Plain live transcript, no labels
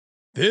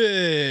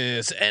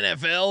This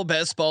NFL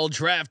Best Ball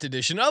Draft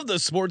edition of the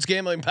Sports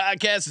Gambling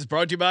Podcast is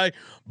brought to you by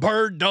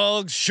Bird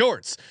Dog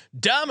Shorts.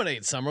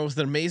 Dominate summer with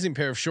an amazing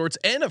pair of shorts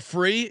and a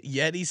free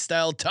Yeti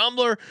style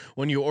tumbler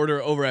when you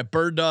order over at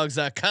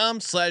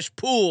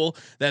birddogs.com/pool.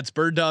 That's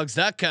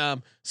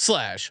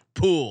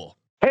birddogs.com/pool.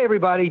 Hey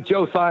everybody,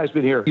 Joe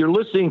Theismann here. You're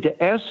listening to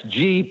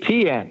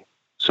SGPN.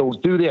 So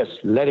do this,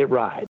 let it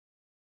ride.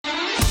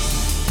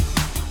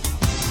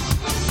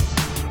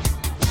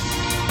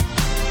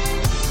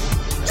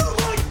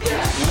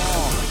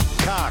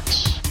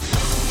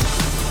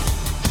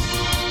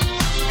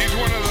 He's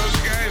one of those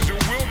guys who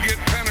will get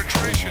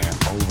penetration.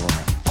 Over.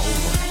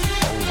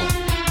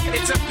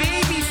 It's a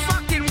baby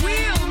fucking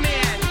wheel,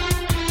 man.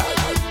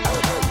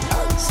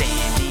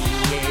 San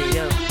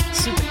Diego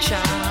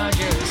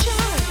Superchargers.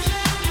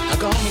 Now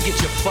go home and get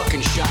your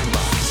fucking shine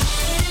box.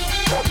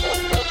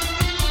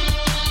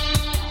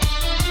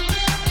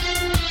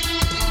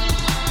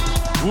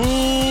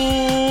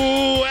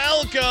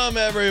 Welcome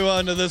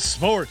everyone to the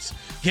Sports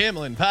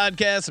Gambling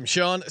Podcast. I'm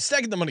Sean,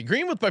 stacking the money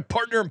green with my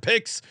partner in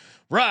picks,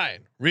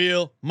 Ryan,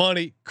 Real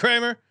Money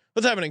Kramer.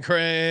 What's happening,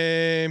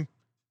 Kramer?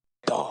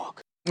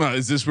 Dog.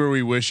 Is this where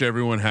we wish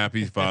everyone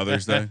happy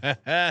Father's Day?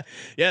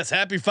 Yes,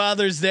 happy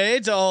Father's Day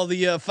to all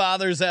the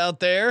fathers out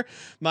there.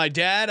 My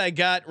dad, I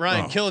got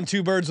Ryan killing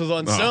two birds with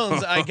one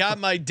stone. I got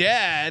my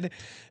dad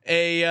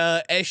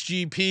a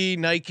SGP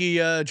Nike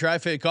dry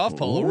fit golf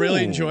polo.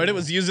 Really enjoyed it.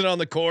 Was using it on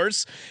the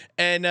course,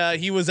 and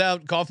he was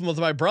out golfing with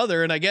my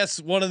brother. And I guess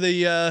one of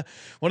the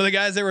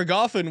guys they were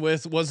golfing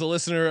with was a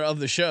listener of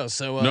the show.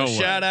 So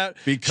shout out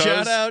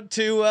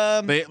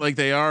to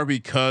they are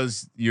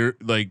because you're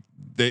like.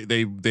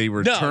 They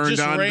were turned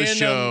on to the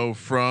show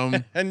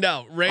from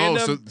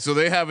random. So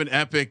they have an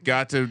epic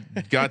got to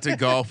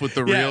golf with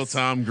the real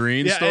Tom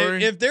Green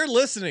story. If they're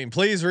listening,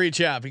 please reach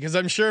out because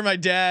I'm sure my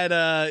dad.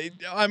 My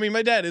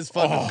dad is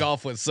fun to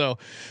golf with, so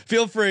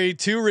feel free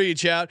to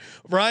reach out.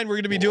 Ryan, we're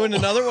going to be doing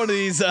another one of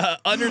these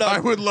underdog.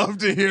 I would love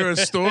to hear a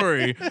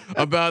story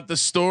about the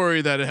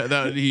story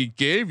that he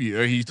gave you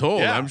or he told.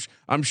 Yeah.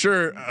 I'm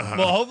sure.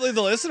 Well, hopefully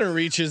the listener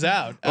reaches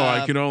out.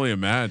 I can only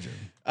imagine.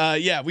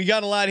 We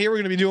got a lot here. We're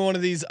going to be doing one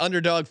of these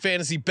underdog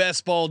fantasy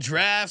best ball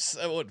drafts.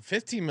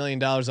 $15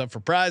 million up for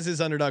prizes.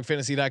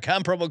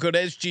 Underdogfantasy.com, promo code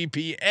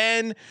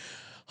SGPN.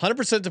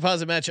 100%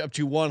 deposit match up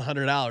to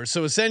 $100.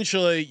 So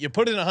essentially, you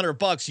put in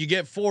 $100, you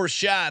get 4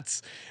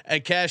 shots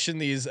at cashing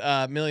these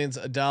millions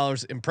of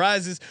dollars in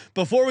prizes.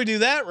 Before we do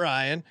that,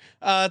 Ryan,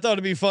 I thought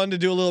it'd be fun to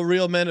do a little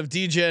Real Men of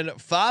DGen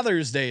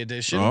Father's Day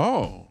edition.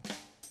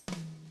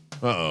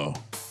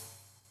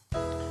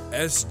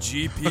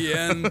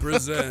 SGPN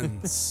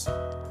presents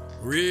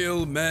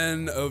Real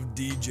Men of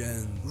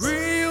Degens.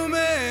 Real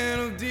man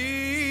of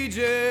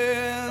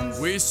DJs.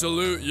 We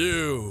salute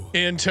you.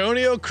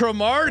 Antonio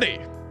Cromartie.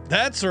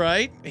 That's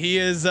right. He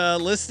is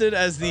listed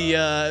as the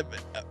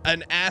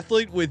an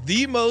athlete with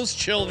the most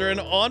children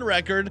on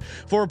record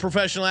for a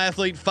professional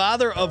athlete.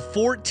 Father of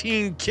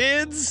 14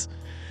 kids.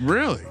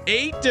 Really?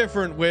 8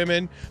 different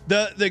women.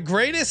 The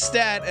greatest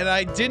stat, and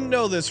I didn't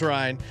know this,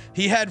 Ryan.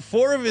 He had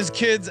 4 of his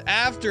kids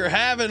after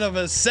having a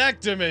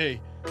vasectomy.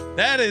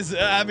 That is,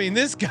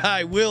 this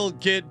guy will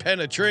get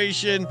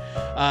penetration.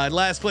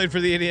 Last played for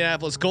the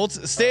Indianapolis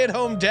Colts.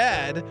 Stay-at-home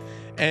dad,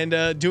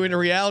 and doing a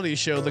reality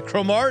show, the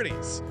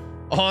Cromarties,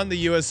 on the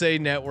USA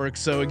Network.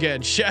 So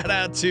again, shout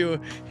out to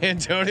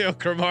Antonio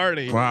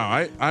Cromartie.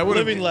 Wow, I would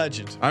living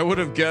legend. I would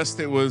have guessed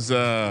it was.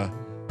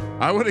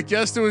 I would have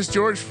guessed it was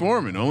George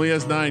Foreman. Only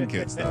has 9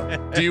 kids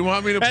though. Do you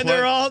want me to play? And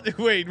they're all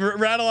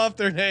rattle off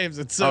their names.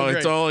 It's so great.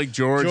 It's all like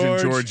George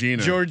and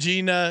Georgina.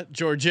 Georgina,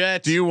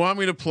 Georgette. Do you want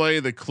me to play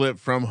the clip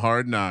from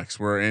Hard Knocks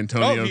where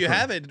Antonio? Oh, you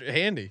have it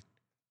handy.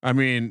 I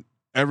mean,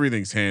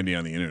 everything's handy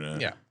on the internet.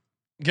 Yeah,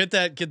 get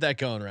that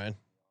going, Ryan.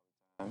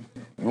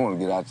 You want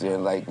to get out there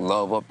and like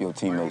love up your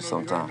teammates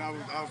sometime.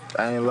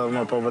 I ain't loving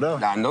up over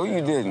there. I know you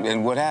didn't.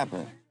 And what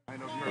happened?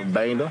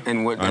 Banged her.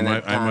 And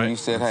that time you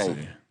said,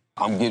 "Hey,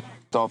 I'm getting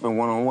off in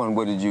one-on-one."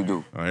 What did you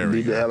do?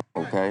 Beat the hell.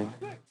 Okay.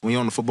 When you're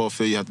on the football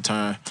field, you have to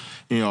turn,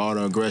 all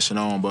the aggression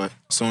on. But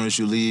as soon as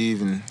you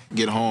leave and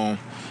get home,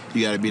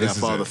 you got to be that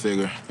father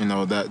figure.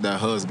 That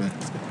husband.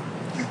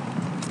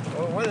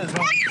 What is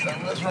wrong?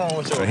 What's wrong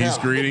with your house? He's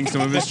greeting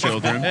some of his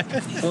children.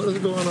 What is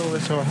going on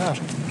with your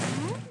house?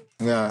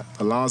 I got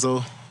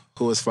Alonzo,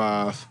 who is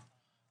 5.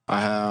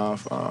 I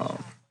have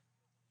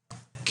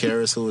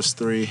Karis, who is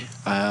 3.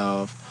 I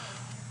have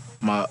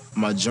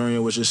my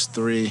junior, which is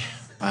 3.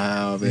 I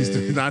have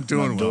my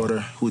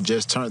daughter who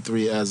just turned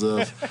 3 as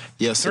of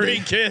yesterday.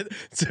 3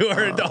 kids who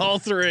are all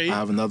 3. I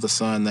have another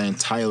son named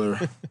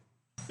Tyler.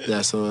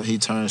 He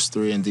turns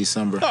 3 in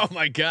December. Oh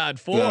my God,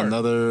 4. Got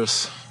another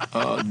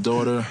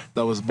daughter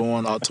that was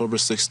born October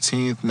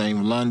 16th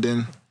named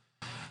London.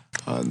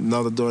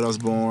 Another daughter that was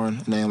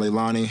born named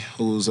Leilani,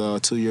 who's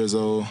 2 years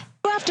old.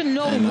 You have to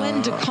know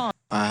when to come.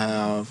 I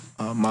have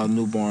my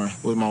newborn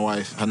with my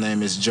wife. Her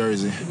name is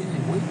Jersey.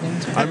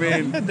 I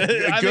mean,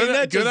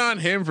 good on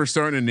him for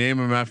starting to name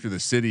him after the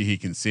city he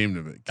conceived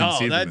of it.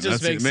 That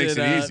just makes it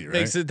easy, right?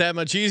 Makes it that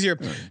much easier.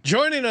 Yeah.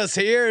 Joining us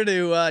here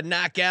to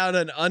knock out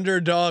an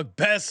underdog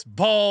best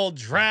ball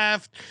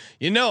draft,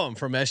 you know him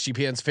from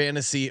SGPN's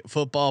Fantasy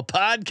Football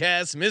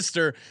Podcast,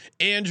 Mr.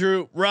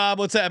 Andrew Robb.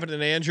 What's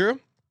happening, Andrew?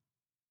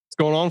 What's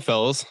going on,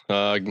 fellas?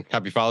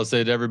 Happy Father's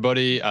Day to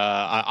everybody.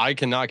 I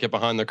cannot get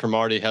behind the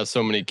Cromartie has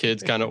so many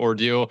kids kind of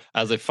ordeal.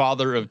 As a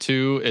father of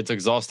two, it's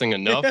exhausting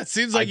enough. Yeah, it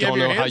seems like I don't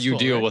know how you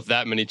deal with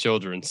that many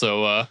children.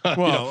 So,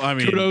 well, I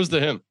mean, kudos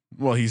to him.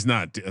 Well, he's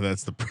not.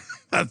 That's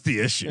the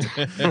issue.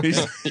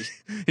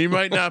 He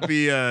might not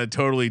be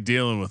totally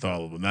dealing with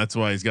all of them. That's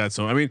why he's got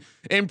so. I mean,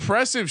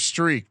 impressive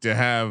streak to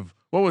have.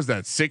 What was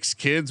that? 6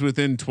 kids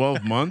within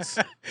 12 months.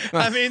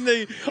 I mean,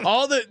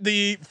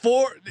 the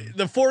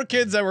four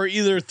kids that were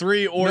either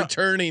 3 or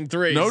turning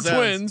 3. No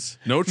twins,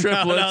 no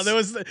triplets.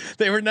 No,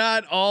 they were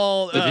not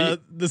all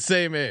the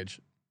same age.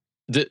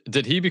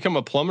 Did he become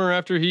a plumber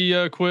after he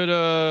quit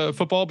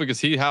football? Because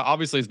he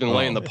obviously has been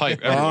laying the pipe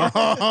everywhere.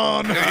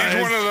 Oh, nice.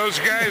 He's one of those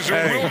guys who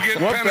will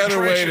get what penetration.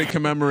 Better way to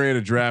commemorate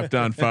a draft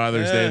on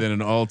Father's Day than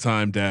an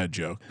all-time dad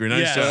joke?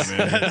 Nice job,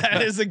 man.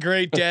 That is a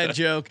great dad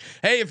joke.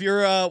 Hey, if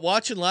you're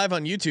watching live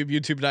on YouTube,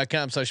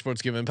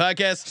 youtube.com/sportsgiving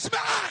podcast,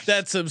 smash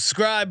that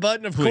subscribe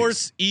button. Of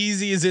course,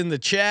 easy is in the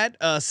chat,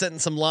 setting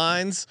some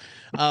lines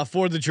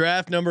for the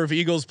draft. Number of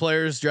Eagles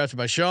players drafted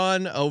by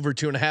Sean, over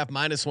 2.5,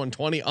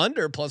 -120,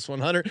 under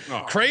 +100.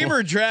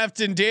 Kramer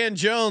drafting Dan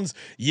Jones.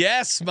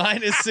 Yes,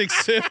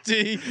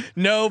 -650.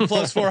 No,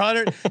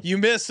 +400. You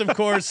missed, of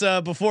course,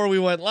 before we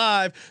went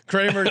live.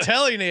 Kramer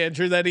telling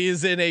Andrew that he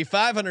is in a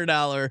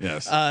 $500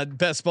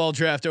 best ball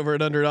draft over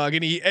at Underdog,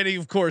 and he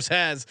of course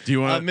has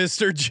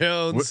Mr.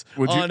 Jones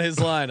on his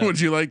lineup.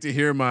 Would you like to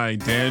hear my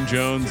Dan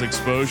Jones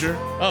exposure?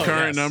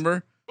 Current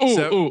number?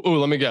 Ooh.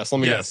 Let me guess.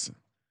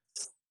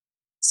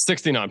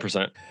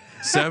 69%.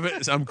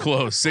 I'm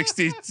close.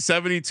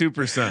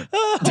 72%.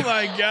 Oh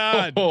my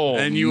God.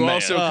 And you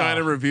also kind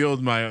of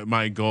revealed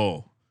my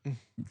goal.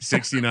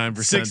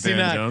 69%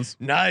 Dan Jones.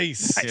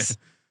 Nice.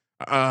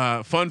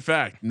 Yeah. Fun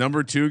fact,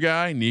 number 2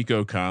 guy,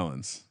 Nico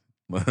Collins.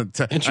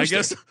 I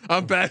guess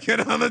I'm back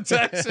in on the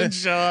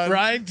Texans, Sean.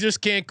 Ryan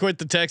just can't quit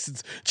the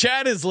Texans.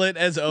 Chat is lit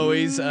as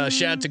always.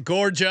 Shout out to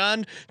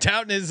Gorjon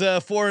touting his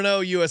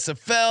 4-0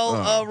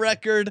 USFL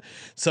record.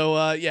 So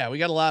we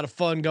got a lot of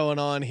fun going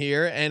on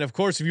here. And of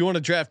course, if you want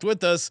to draft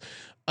with us,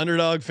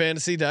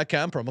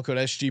 underdogfantasy.com, promo code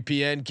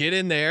SGPN. Get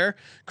in there.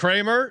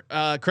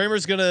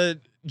 Kramer's gonna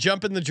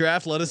jump in the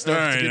draft. Let us know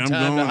if it's a good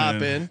time to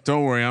hop in.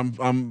 Don't worry,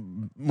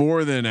 I'm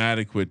more than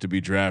adequate to be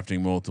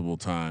drafting multiple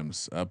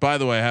times. By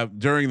the way,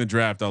 during the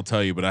draft, I'll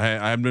tell you, but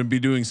I'm going to be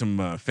doing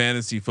some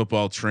fantasy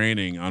football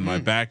training on my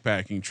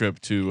backpacking trip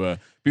to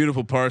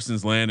beautiful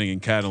Parsons Landing in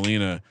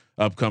Catalina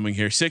upcoming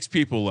here. 6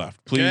 people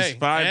left, please.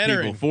 5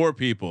 people, 4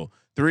 people,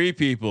 3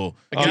 people,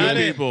 2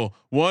 people,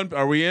 1.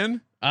 Are we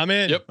in? I'm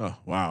in. Yep. Oh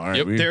wow! All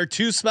right. There are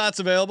 2 spots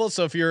available.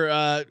 So if you're,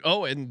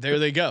 and there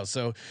they go.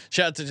 So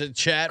shout out to the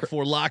chat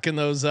for locking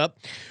those up.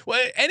 Well,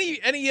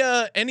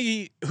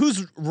 any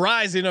who's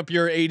rising up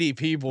your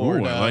ADP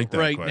board right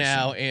question.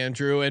 Now,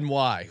 Andrew, and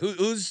why?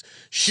 Who's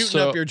shooting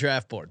up your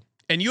draft board?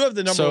 And you have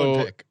the number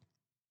 1 pick.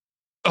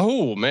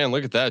 Oh man,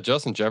 look at that,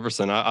 Justin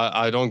Jefferson.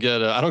 I don't get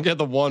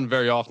the 1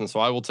 very often,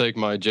 so I will take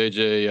my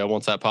JJ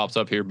once that pops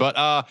up here. But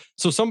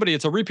so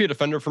it's a repeat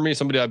offender for me,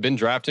 somebody I've been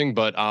drafting.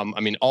 But I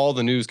mean, all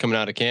the news coming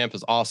out of camp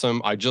is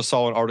awesome. I just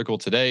saw an article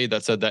today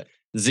that said that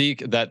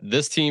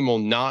this team will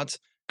not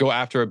go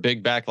after a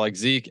big back like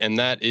Zeke, and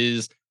that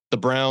is the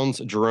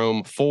Browns'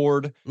 Jerome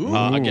Ford.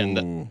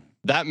 Again,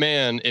 that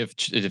man, if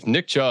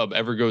Nick Chubb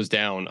ever goes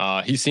down,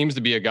 he seems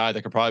to be a guy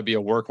that could probably be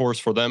a workhorse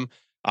for them.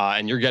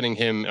 And you're getting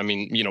him, I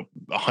mean,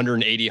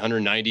 180,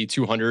 190,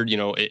 200,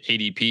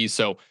 ADP.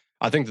 So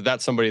I think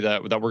that's somebody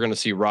that we're going to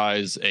see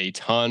rise a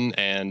ton.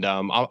 And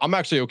I'm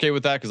actually okay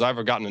with that because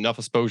I've gotten enough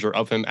exposure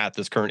of him at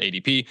this current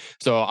ADP.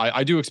 So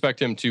I do expect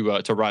him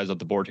to rise up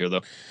the board here,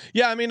 though.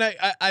 Yeah, I mean,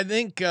 I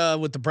think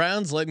with the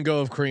Browns letting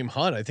go of Kareem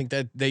Hunt, I think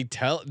that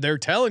they're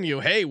telling you,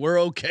 hey, we're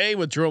okay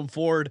with Jerome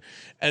Ford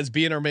as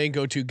being our main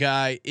go-to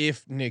guy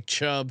if Nick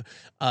Chubb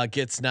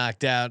gets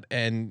knocked out.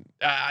 And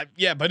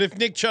but if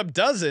Nick Chubb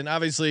doesn't,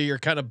 obviously you're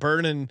kind of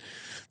burning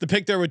the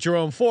pick there with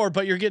Jerome Ford,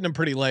 but you're getting him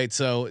pretty late.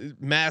 So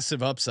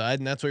massive upside.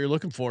 And that's what you're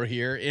looking for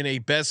here in a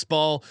best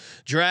ball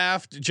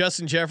draft.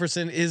 Justin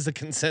Jefferson is the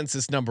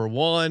consensus number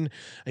 1.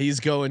 He's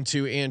going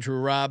to Andrew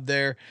Robb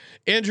there.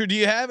 Andrew, do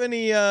you have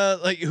any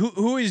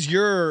who is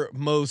your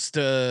most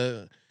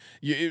the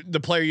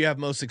player you have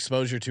most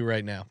exposure to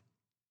right now?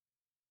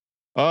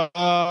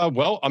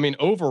 Well, I mean,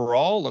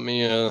 overall, let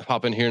me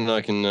hop in here and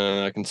I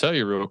can tell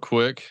you real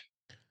quick.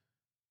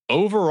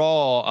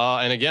 Overall,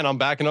 and again, I'm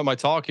backing up my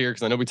talk here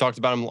because I know we talked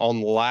about him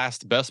on the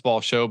last best ball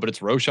show, but it's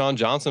Roschon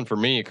Johnson for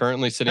me,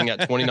 currently sitting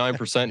at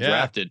 29%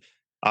 drafted.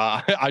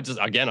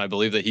 I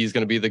believe that he's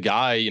going to be the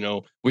guy,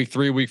 week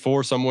 3, week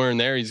 4, somewhere in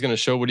there. He's going to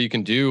show what he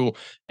can do,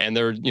 and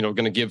they're,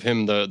 going to give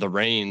him the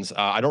reins.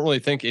 I don't really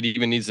think it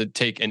even needs to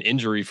take an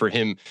injury for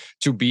him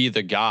to be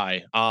the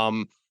guy.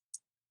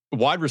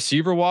 Wide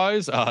receiver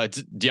wise,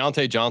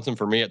 Deontay Johnson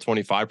for me at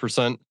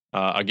 25%.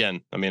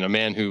 Again, I mean, a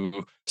man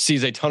who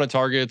sees a ton of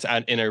targets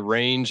in a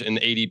range in the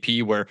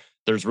ADP where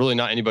there's really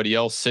not anybody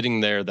else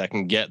sitting there that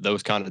can get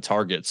those kind of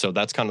targets. So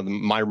that's kind of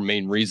my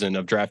main reason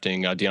of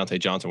drafting Deontay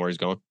Johnson where he's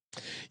going.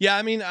 Yeah,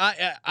 I mean,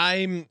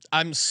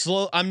 I'm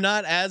slow. I'm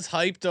not as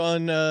hyped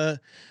on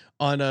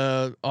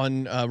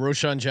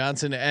Roschon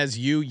Johnson as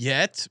you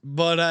yet,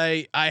 but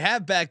I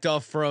have backed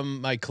off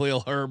from my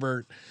Khalil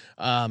Herbert.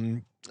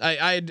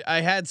 I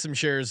had some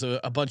shares,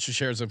 a bunch of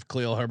shares of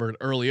Khalil Herbert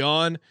early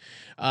on.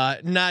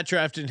 Not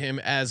drafting him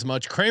as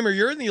much. Kramer,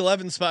 you're in the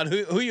 11 spot.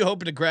 Who are you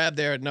hoping to grab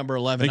there at number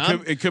 11?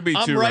 It could be.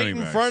 I'm right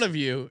in front of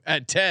you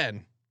at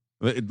 10.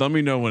 Let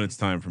me know when it's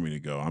time for me to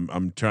go.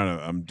 I'm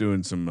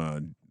doing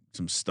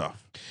some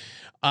stuff.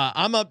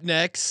 I'm up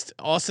next.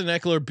 Austin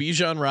Eckler,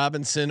 Bijan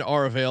Robinson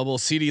are available.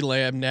 CeeDee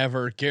Lamb,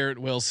 never. Garrett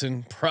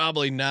Wilson,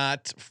 probably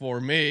not for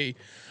me.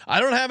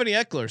 I don't have any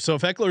Eckler, so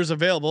if Eckler is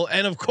available,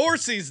 and of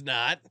course he's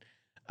not,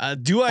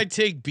 do I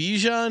take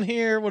Bijan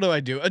here? What do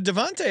I do? A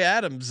Devontae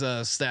Adams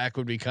stack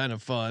would be kind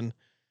of fun.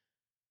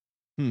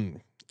 All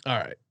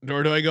right,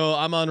 or do I go?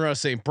 I'm on Ross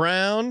St.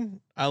 Brown.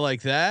 I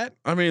like that.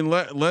 I mean,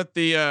 let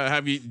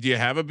the do you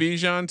have a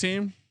Bijan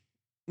team?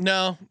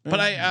 No, but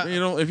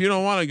if you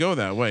don't want to go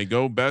that way,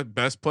 go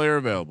best player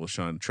available,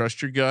 Sean.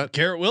 Trust your gut.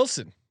 Garrett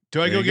Wilson.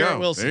 Do I go Garrett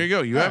Wilson? There you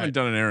go. You haven't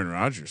done an Aaron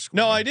Rodgers score.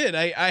 No, I did.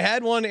 I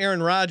had one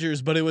Aaron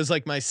Rodgers, but it was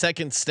like my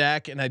second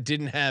stack, and I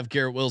didn't have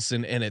Garrett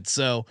Wilson in it.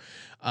 So,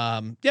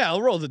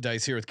 I'll roll the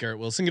dice here with Garrett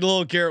Wilson. Get a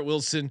little Garrett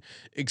Wilson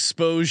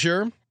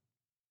exposure.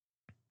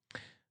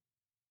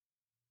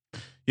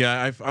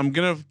 Yeah, I'm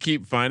gonna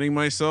keep finding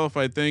myself.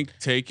 I think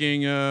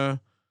taking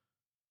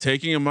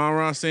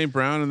Amon-Ra St.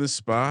 Brown in this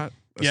spot.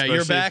 Yeah,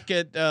 you're back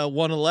at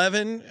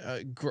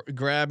 111,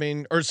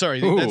 grabbing. Or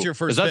sorry, that's your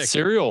first. Is that pick.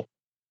 Serial?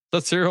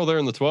 That's Serial there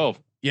in the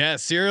 12. Yeah,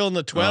 Serial in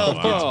the 12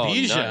 gets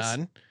Bijan.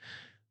 Nice.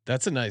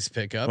 That's a nice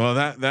pickup. Well,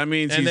 that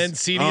means. And then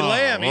CeeDee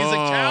Lamb. He's a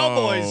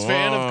Cowboys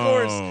fan, of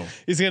course.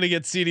 He's gonna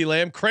get CeeDee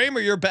Lamb. Kramer,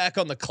 you're back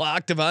on the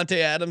clock. Devontae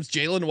Adams,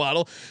 Jalen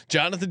Waddle,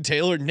 Jonathan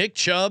Taylor, Nick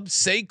Chubb,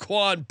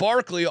 Saquon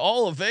Barkley,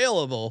 all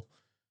available.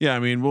 Yeah, I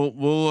mean,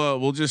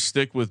 we'll just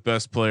stick with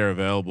best player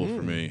available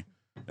for me.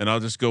 And I'll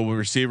just go with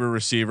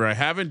receiver. I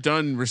haven't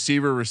done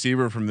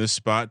receiver from this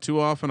spot too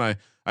often. I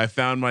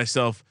found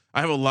myself.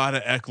 I have a lot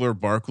of Eckler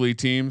Barkley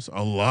teams.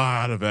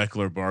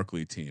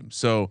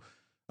 So,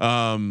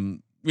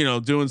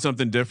 doing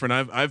something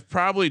different. I've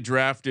probably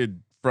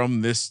drafted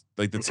from this,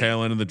 like the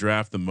tail end of the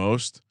draft, the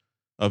most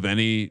of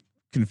any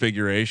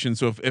configuration.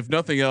 So if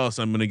nothing else,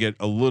 I'm going to get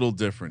a little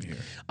different here.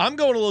 I'm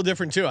going a little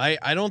different too.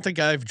 I don't think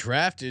I've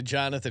drafted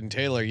Jonathan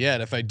Taylor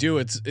yet. If I do,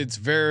 it's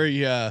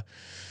very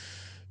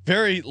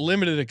very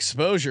limited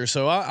exposure.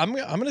 So I'm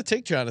going to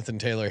take Jonathan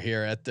Taylor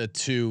here at the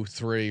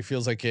 2-3.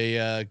 Feels like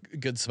a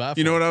good spot.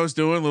 You know what I was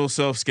doing? A little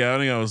self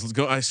scouting.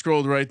 I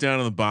scrolled right down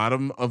to the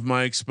bottom of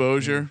my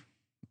exposure.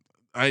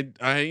 I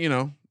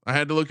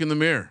had to look in the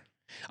mirror.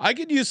 I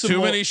could use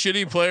too many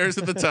shitty players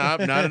at the top,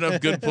 not enough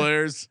good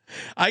players.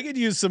 I could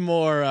use some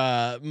more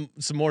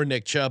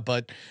Nick Chubb,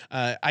 but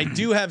I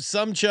do have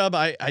some Chubb.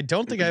 I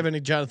don't think I have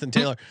any Jonathan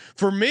Taylor.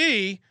 For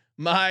me,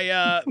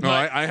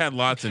 I had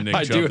lots of Nick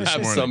Chubb. I do this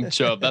have morning. some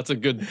Chubb. That's a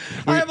good.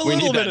 I have a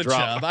little bit of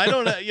Chubb. I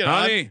don't,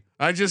 honey,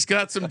 I just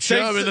got some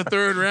Chubb in the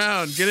third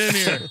round. Get in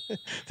here.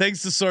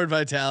 Thanks to Sword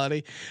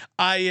Vitality.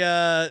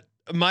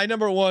 My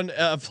number one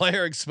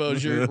player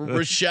exposure,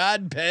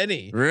 Rashad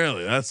Penny.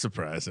 Really, that's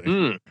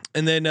surprising.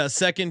 And then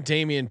second,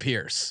 Damian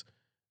Pierce,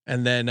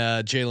 and then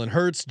Jalen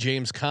Hurts,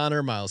 James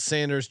Conner, Miles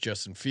Sanders,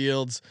 Justin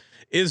Fields,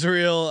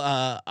 Israel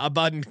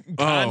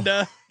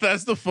Abanikanda.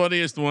 That's the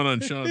funniest one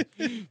on Sean.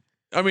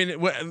 I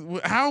mean,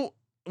 how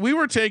we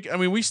were taking. I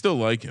mean, we still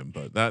like him,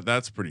 but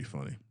that's pretty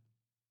funny.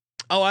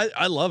 Oh,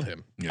 I love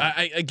him. Yeah.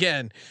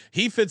 Again,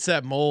 he fits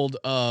that mold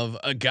of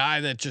a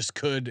guy that just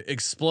could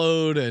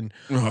explode and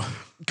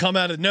come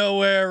out of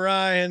nowhere.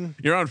 Ryan,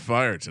 you're on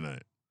fire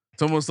tonight.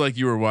 It's almost like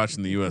you were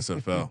watching the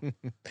USFL.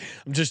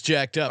 I'm just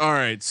jacked up. All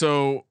right,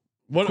 so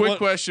quick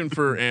question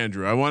for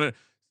Andrew. I want to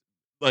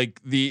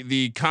like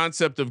the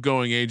concept of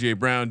going AJ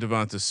Brown,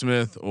 Devonta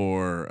Smith,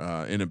 or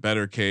in a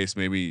better case,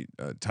 maybe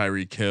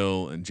Tyreek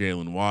Hill and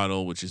Jalen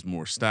Waddle, which is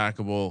more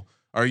stackable.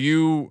 Are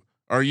you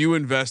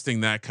investing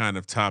that kind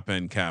of top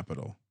end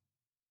capital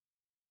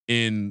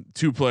in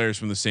two players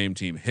from the same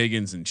team?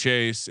 Higgins and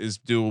Chase is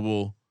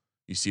doable.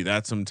 You see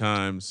that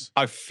sometimes.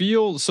 I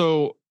feel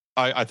so.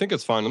 I think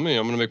it's fine. I'm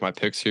going to make my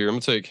picks here. I'm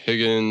going to take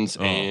Higgins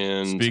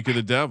and speak of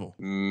the devil,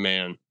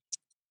 man.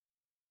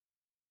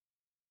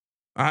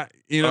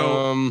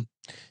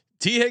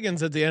 T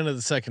Higgins at the end of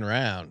the second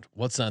round.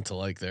 What's not to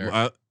like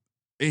there?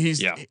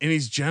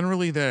 He's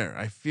generally there.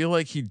 I feel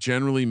like he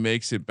generally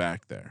makes it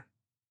back there.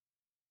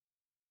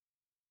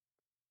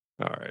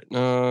 All right.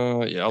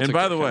 Yeah. And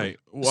by the way,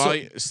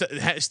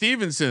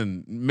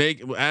 Stevenson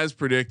as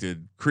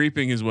predicted,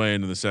 creeping his way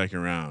into the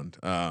second round,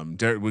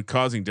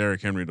 causing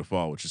Derrick Henry to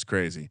fall, which is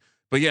crazy.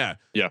 But yeah.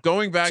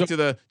 Going back to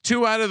the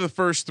 2 out of the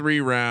first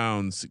 3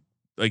 rounds,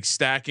 like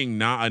stacking two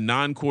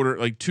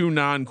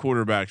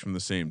non-quarterbacks from the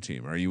same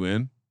team. Are you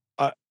in?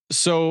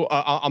 So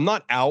I'm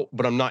not out,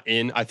 but I'm not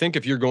in. I think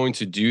if you're going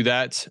to do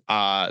that,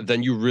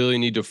 then you really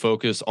need to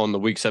focus on the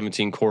week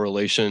 17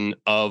 correlation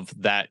of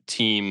that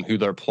team who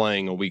they're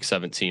playing a week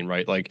 17,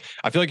 right? Like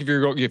I feel like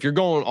if you're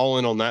going all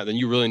in on that, then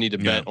you really need to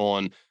bet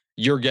on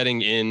you're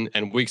getting in,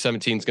 and week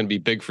 17 is going to be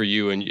big for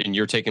you, and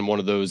you're taking one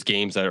of those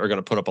games that are going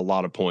to put up a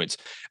lot of points.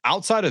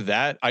 Outside of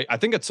that, I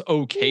think it's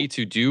okay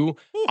to do.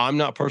 I'm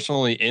not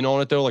personally in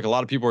on it though. Like a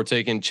lot of people are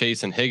taking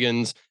Chase and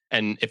Higgins,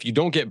 and if you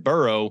don't get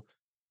Burrow,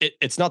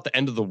 it's not the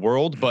end of the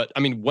world, but I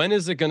mean, when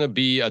is it going to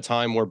be a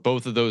time where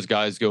both of those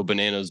guys go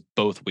bananas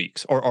both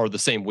weeks or the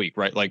same week,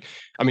 right? Like,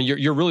 I mean,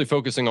 you're really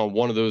focusing on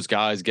one of those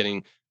guys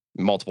getting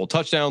multiple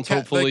touchdowns.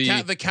 Hopefully,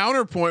 the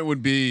counterpoint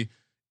would be,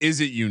 is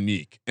it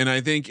unique? And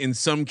I think in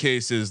some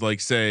cases, like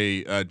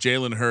say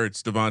Jalen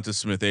Hurts, Devonta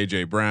Smith,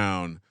 AJ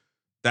Brown,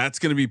 that's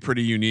going to be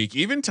pretty unique.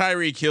 Even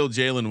Tyreek Hill,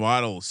 Jalen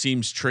Waddle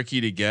seems tricky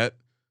to get.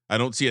 I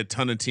don't see a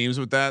ton of teams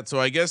with that. So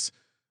I guess,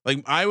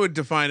 like, I would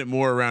define it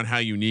more around how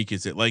unique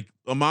is it. Like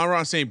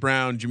Amon-Ra St.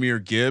 Brown,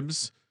 Jahmyr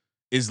Gibbs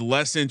is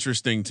less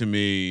interesting to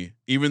me,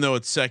 even though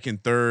it's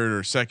second, third,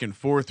 or second,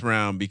 fourth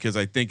round, because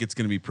I think it's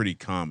going to be pretty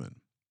common.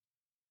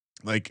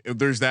 Like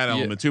there's that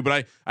element too,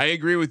 but I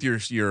agree with your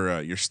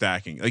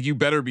stacking. Like you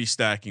better be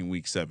stacking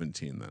week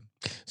 17 then.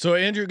 So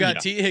Andrew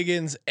got T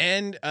Higgins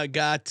and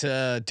got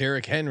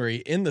Derrick Henry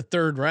in the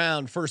third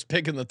round, first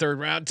pick in the third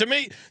round. To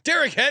me,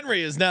 Derrick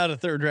Henry is not a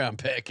third round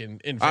pick in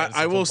fantasy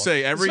I will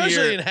say especially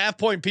year, in half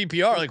point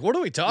PPR. Like what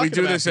are we talking about?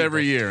 We do this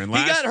every year, and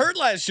he got hurt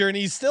last year and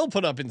he still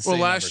put up insane.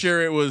 Well, last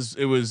numbers.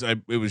 year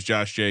it was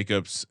Josh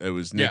Jacobs. It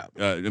was Nick.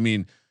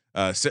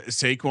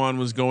 Saquon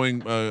was going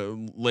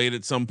late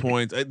at some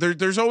point.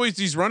 There's always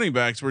these running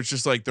backs where it's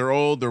just like they're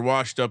old, they're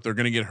washed up, they're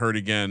going to get hurt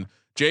again.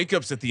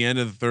 Jacobs at the end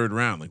of the third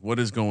round. Like, what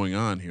is going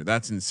on here?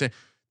 That's insane.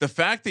 The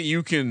fact that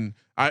you can,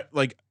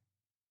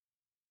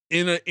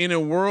 in a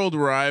world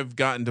where I've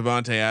gotten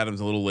Devontae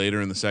Adams a little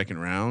later in the second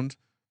round,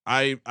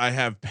 I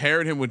have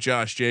paired him with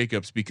Josh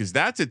Jacobs because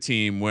that's a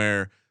team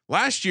where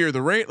last year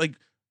the rate, like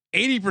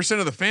 80%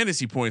 of the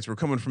fantasy points were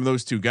coming from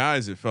those two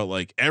guys. It felt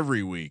like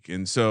every week,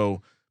 and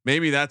so.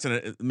 Maybe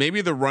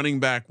maybe the running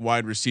back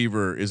wide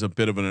receiver is a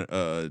bit of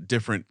a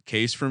different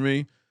case for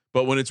me,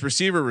 but when it's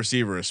receiver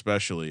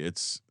especially,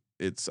 it's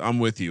I'm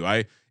with you.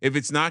 If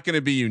it's not going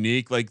to be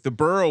unique, like the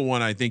Burrow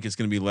one, I think is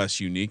going to be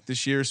less unique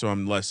this year, so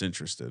I'm less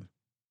interested.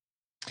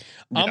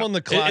 I'm on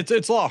the clock.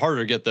 It's a lot harder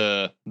to get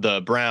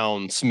the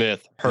Brown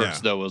Smith Hurts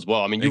though as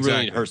well. I mean, you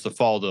really need Hurts to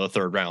fall to the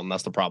third round.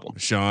 That's the problem.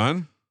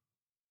 Sean.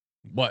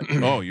 What?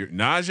 Oh, you're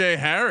Najee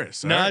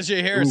Harris.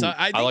 Najee Harris.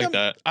 I like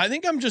that. I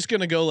think I'm just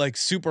gonna go like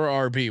super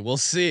RB. We'll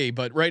see.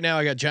 But right now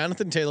I got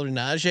Jonathan Taylor,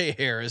 Najee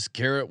Harris,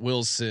 Garrett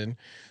Wilson,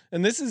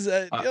 and this is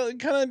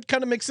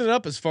kind of mixing it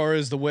up as far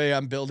as the way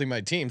I'm building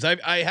my teams.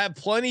 I have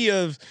plenty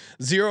of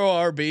zero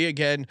RB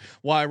again.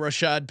 Why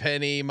Rashad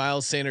Penny,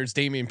 Miles Sanders,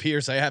 Damian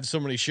Pierce. I have so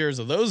many shares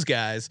of those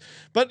guys,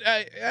 but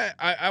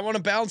I want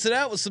to balance it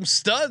out with some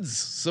studs,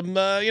 some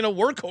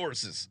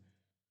workhorses.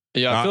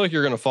 Yeah, I feel like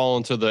you're going to fall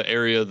into the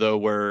area though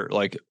where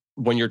like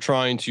when you're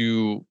trying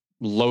to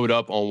load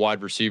up on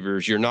wide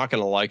receivers, you're not going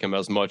to like them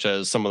as much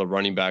as some of the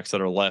running backs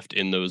that are left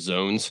in those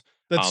zones.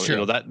 That's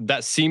true.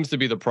 That seems to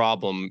be the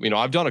problem.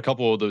 I've done a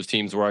couple of those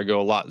teams where I go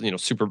a lot,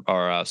 super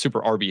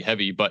RB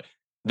heavy, but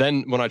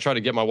then when I try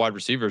to get my wide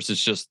receivers,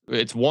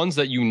 it's ones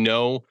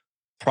that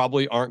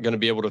probably aren't going to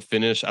be able to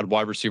finish at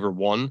wide receiver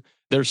 1.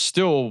 There's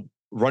still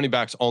running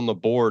backs on the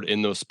board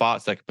in those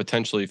spots that could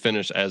potentially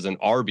finish as an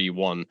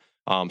RB1.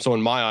 So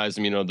in my eyes,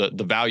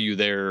 the value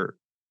there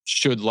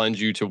should lend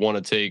you to want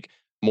to take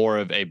more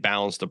of a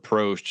balanced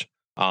approach,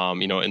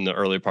 in the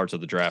early parts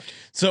of the draft.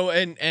 So,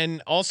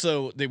 and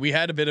also we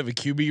had a bit of a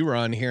QB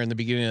run here in the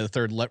beginning of the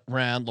third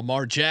round.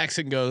 Lamar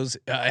Jackson goes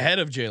ahead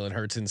of Jalen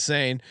Hurts,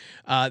 insane.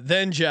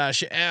 Then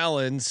Josh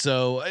Allen.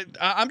 So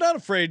I'm not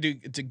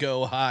afraid to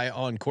go high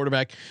on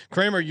quarterback.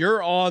 Kramer,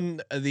 you're on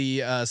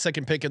the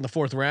second pick in the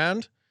fourth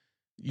round.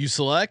 You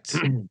select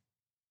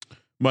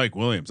Mike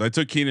Williams. I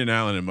took Keenan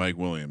Allen and Mike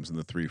Williams in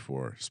the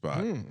 3-4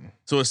 spot.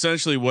 So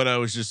essentially what I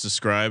was just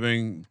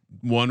describing,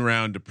 one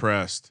round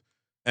depressed.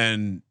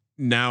 And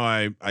now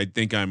I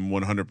think I'm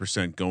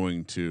 100%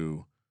 going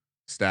to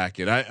stack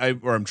it.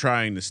 I'm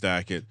trying to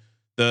stack it.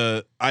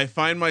 I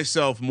find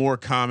myself more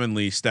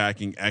commonly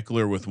stacking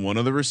Eckler with one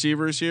of the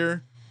receivers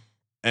here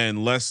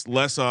and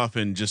less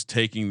often just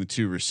taking the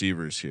two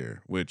receivers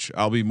here, which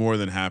I'll be more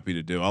than happy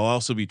to do. I'll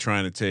also be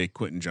trying to take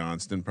Quentin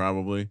Johnston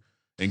probably.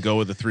 And go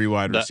with the 3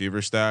 wide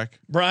receiver stack.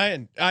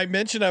 Brian, I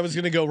mentioned I was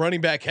going to go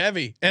running back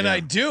heavy, and I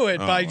do it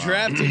by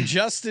drafting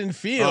Justin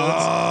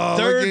Fields,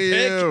 third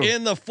pick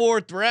in the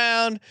fourth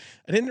round.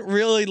 I didn't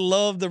really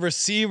love the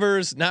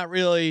receivers, not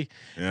really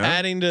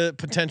adding to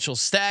potential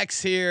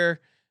stacks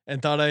here.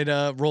 and thought I'd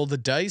roll the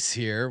dice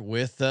here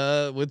with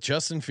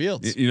Justin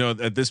Fields. You know,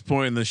 at this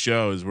point in the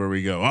show is where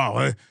we go,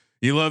 oh,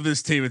 you love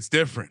this team. It's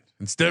different.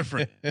 It's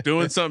different.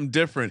 Doing something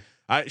different.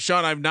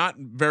 Sean,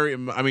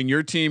 I mean,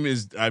 your team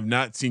is, I've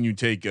not seen you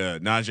take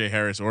Najee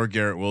Harris or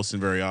Garrett Wilson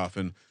very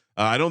often.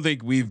 I don't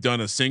think we've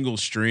done a single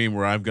stream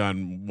where I've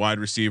gone wide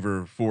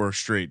receiver 4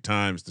 straight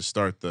times to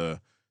start the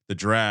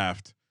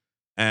draft.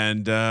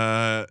 And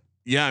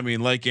yeah, I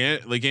mean, like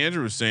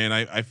Andrew was saying,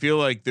 I feel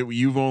like that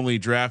you've only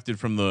drafted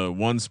from the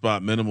one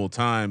spot minimal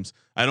times.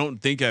 I don't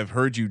think I've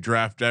heard you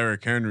draft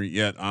Derrick Henry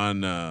yet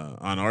on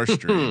our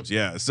streams.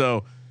 Yeah.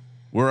 So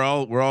we're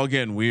all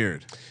getting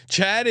weird.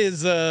 Chad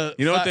is you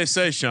know what they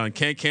say, Sean,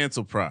 can't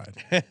cancel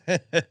pride.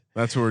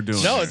 That's what we're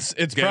doing. No, here. it's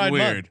getting Pride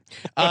weird.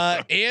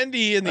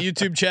 Andy in the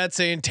YouTube chat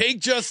saying, take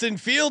Justin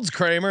Fields,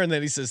 Kramer. And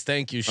then he says,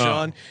 thank you,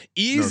 Sean.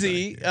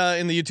 Easy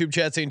in the YouTube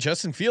chat saying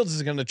Justin Fields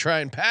is going to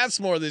try and pass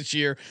more this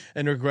year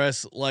and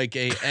regress like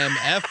a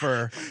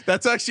MFer.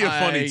 That's actually a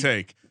funny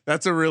take.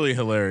 That's a really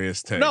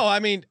hilarious take. No, I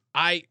mean,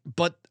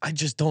 but I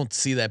just don't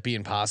see that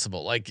being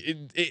possible. Like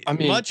I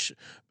feel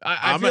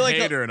like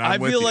hater and I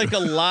I'm with feel you. like a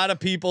lot of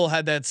people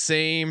had that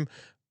same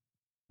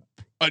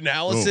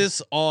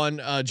analysis on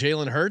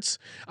Jalen Hurts.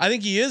 I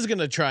think he is going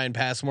to try and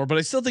pass more, but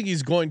I still think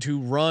he's going to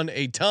run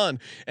a ton.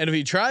 And if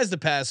he tries to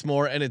pass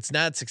more and it's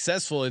not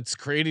successful, it's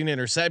creating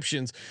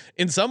interceptions.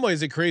 In some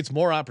ways, it creates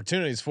more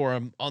opportunities for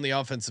him on the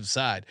offensive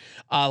side,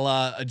 a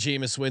la a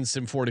Jameis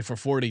Winston 40 for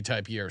 40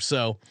 type year.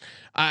 So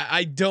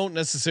I don't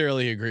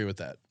necessarily agree with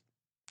that.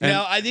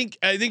 Now, I think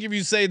if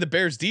you say the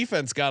Bears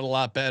defense got a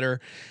lot better,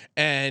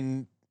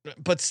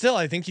 but still,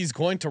 I think he's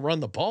going to run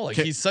the ball. Like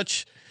he's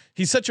such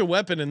a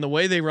weapon in the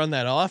way they run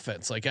that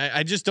offense. Like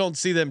I just don't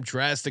see them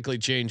drastically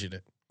changing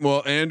it.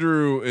 Well,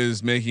 Andrew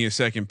is making a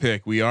second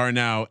pick. We are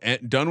now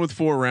done with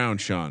 4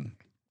 rounds, Sean.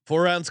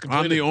 4 rounds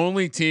completed. I'm the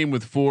only team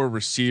with 4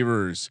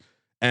 receivers,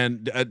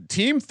 and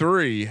team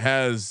 3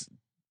 has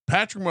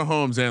Patrick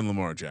Mahomes and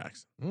Lamar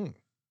Jackson.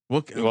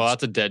 Well,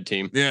 that's a dead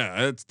team.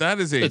 Yeah, it's dead.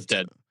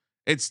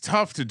 It's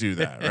tough to do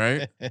that,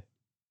 right?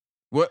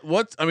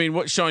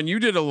 What Sean, you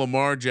did a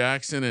Lamar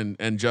Jackson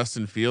and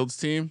Justin Fields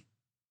team.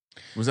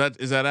 Is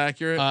that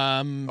accurate?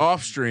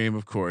 Off stream,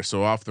 of course,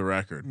 so off the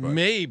record. But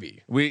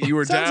maybe you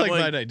were Sounds dabbling.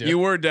 like my idea. You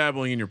were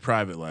dabbling in your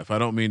private life. I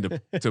don't mean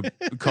to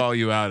call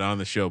you out on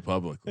the show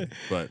publicly,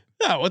 but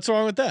no, what's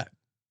wrong with that?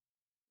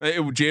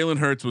 Jalen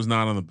Hurts was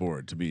not on the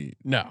board to be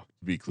clear. No,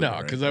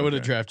 right? because I would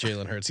have drafted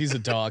Jalen Hurts. He's a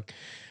dog.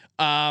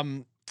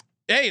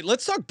 Hey,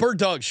 let's talk Bird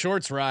Dog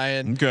shorts,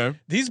 Ryan. Okay,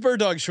 these Bird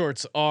Dog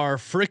shorts are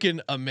freaking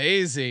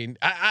amazing.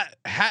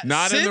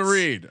 Not in the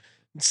read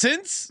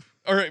since.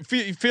 Or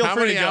feel how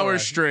free many to go, hours Ryan.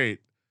 straight?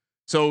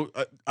 So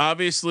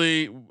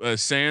obviously,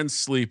 sans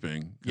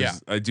sleeping. Yeah,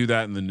 I do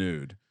that in the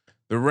nude.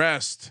 The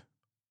rest,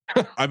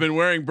 I've been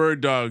wearing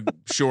Bird Dog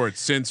shorts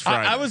since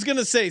Friday. I was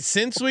gonna say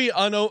since we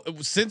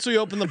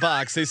opened the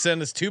box, they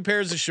sent us 2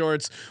 pairs of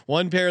shorts,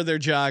 1 pair of their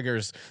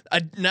joggers.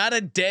 Not a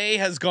day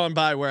has gone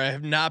by where I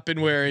have not been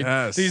wearing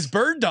these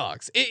Bird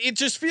Dogs. It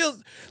just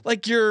feels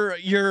like your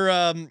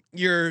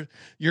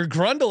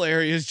grundle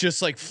area is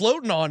just like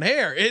floating on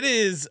air. It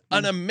is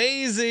an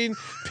amazing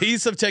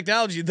piece of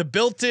technology. The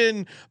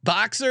built-in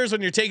boxers,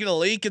 when you're taking a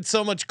leak, it's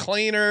so much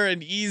cleaner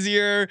and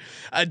easier.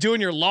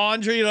 Doing your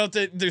laundry, you don't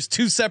have to. There's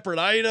 2 separate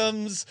items.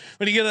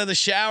 When you get out of the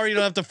shower, you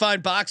don't have to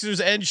find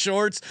boxers and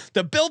shorts.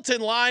 The built-in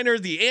liner,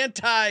 the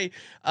anti-odor,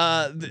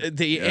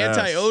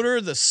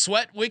 the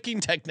sweat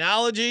wicking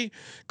technology,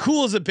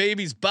 cool as a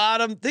baby's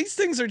bottom. These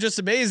things are just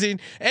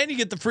amazing. And you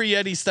get the free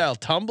Yeti style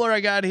tumbler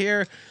I got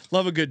here.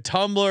 Love a good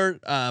tumbler.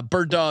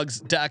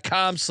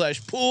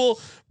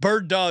 Birddogs.com/pool.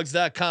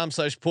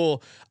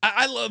 Birddogs.com/pool.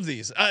 I love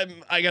these. I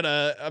got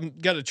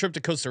a trip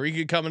to Costa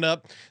Rica coming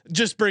up.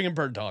 Just bringing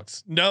Bird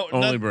Dogs.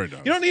 Only Bird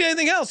Dogs. You don't need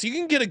anything else. You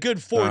can get a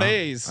good 4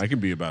 days. I can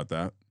be about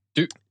that.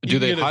 Do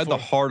they hide the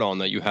hard on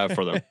that you have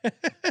for them?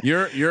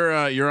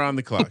 You're on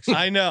the clock.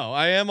 I know.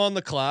 I am on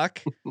the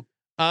clock.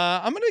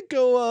 I'm gonna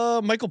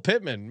go Michael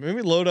Pittman.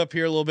 Maybe load up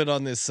here a little bit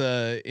on this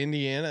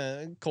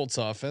Indiana Colts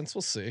offense.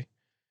 We'll see.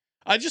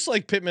 I just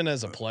like Pittman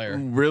as a player.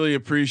 Really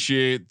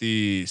appreciate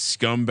the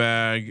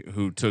scumbag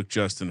who took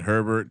Justin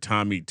Herbert,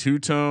 Tommy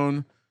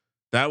Two-Tone.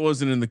 That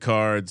wasn't in the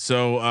card.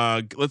 So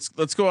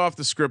let's go off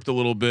the script a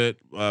little bit.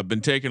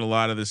 Been taking a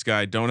lot of this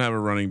guy. Don't have a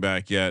running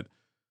back yet.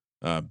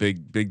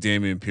 Big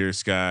Dameon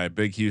Pierce guy,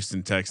 big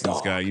Houston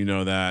Texans guy. You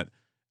know that.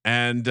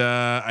 And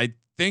I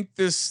think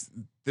this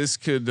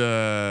could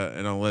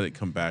and I'll let it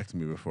come back to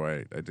me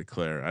before I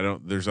declare.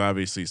 There's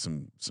obviously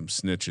some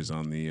snitches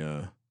on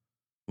the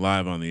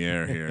live on the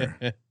air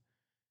here.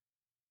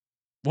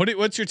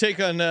 What's your take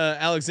on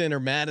Alexander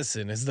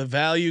Madison? Has the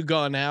value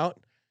gone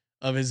out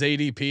of his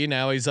ADP?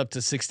 Now he's up to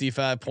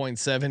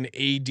 65.7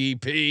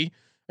 ADP.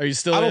 Are you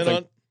still in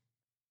on?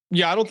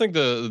 Yeah, I don't think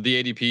the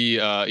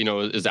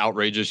ADP is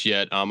outrageous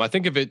yet. I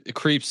think if it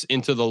creeps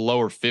into the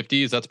lower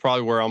 50s, that's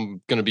probably where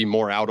I'm going to be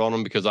more out on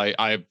him, because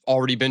I've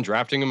already been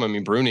drafting him. I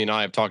mean, Bruni and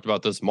I have talked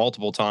about this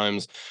multiple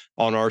times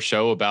on our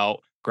show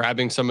about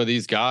grabbing some of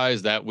these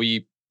guys that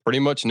we pretty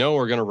much know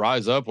are going to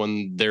rise up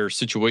when their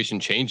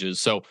situation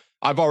changes. So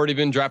I've already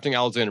been drafting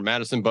Alexander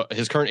Madison, but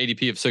his current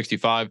ADP of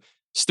 65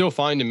 still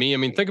fine to me. I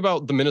mean, think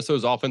about the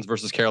Minnesota's offense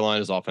versus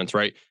Carolina's offense,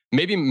 right?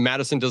 Maybe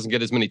Madison doesn't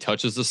get as many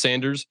touches as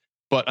Sanders,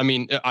 but I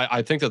mean,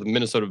 I think that the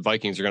Minnesota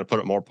Vikings are going to put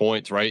up more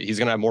points, right? He's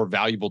going to have more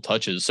valuable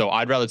touches. So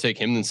I'd rather take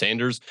him than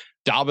Sanders.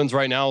 Dobbins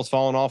right now is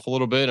falling off a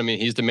little bit. I mean,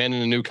 he's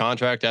demanding a new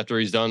contract after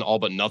he's done all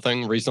but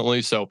nothing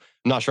recently. So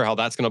I'm not sure how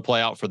that's going to play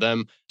out for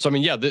them. So, I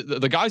mean, yeah,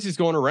 the guys he's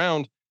going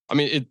around, I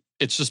mean,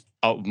 it's just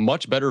a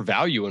much better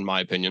value in my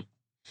opinion.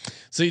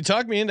 So you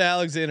talked me into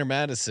Alexander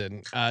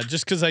Madison,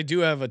 just because I do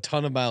have a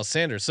ton of Miles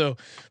Sanders. So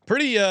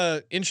pretty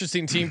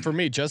interesting team for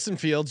me: Justin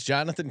Fields,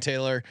 Jonathan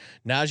Taylor,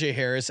 Najee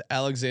Harris,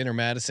 Alexander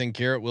Madison,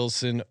 Garrett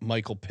Wilson,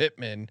 Michael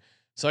Pittman.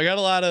 So I got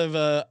a lot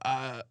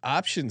of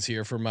options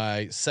here for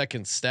my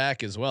second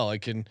stack as well. I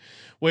can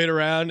wait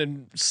around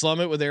and slum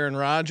it with Aaron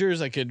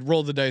Rodgers. I could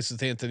roll the dice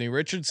with Anthony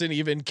Richardson,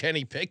 even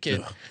Kenny Pickett.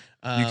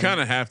 You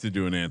kind of have to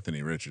do an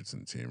Anthony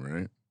Richardson team,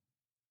 right?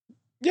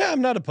 Yeah,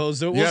 I'm not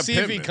opposed to it. We'll see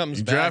Pittman. if he comes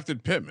you back.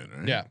 Drafted Pittman,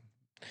 right? Yeah,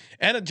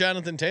 and a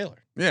Jonathan Taylor.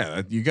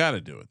 Yeah, you got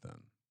to do it then.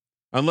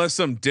 Unless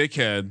some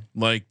dickhead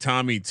like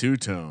Tommy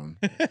Two-Tone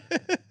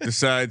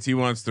decides he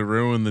wants to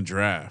ruin the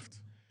draft.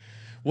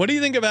 What do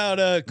you think about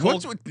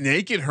what's with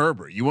naked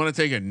Herbert? You want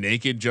to take a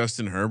naked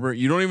Justin Herbert?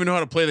 You don't even know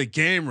how to play the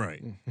game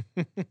right.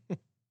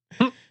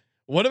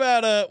 What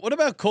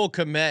about Cole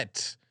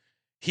Kmet?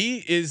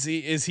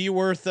 Is he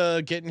worth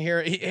getting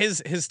here?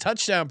 His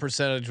touchdown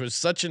percentage was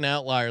such an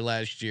outlier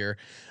last year.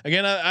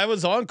 Again, I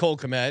was on Cole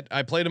Kmet.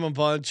 I played him a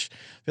bunch.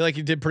 I feel like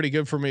he did pretty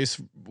good for me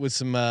with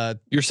some.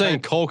 You're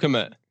saying Cole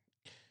Kmet?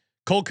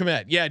 Cole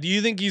Kmet. Yeah. Do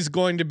you think he's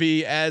going to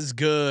be as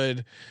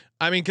good?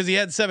 I mean, because he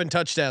had 7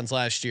 touchdowns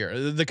last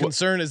year. The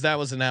concern is that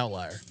was an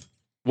outlier.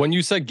 When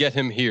you said get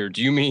him here,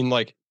 do you mean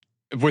like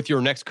with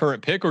your next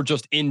current pick or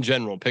just in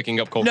general picking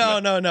up Cole?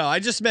 No. I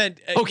just meant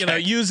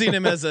using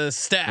him as a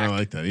stack. I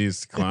like that.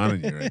 He's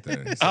clowning you right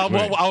there.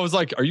 Well, I was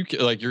like, are you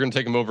like you're going to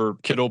take him over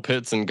Kittle,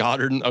 Pitts, and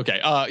Goddard? Okay.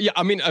 Yeah.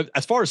 I mean,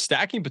 as far as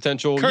stacking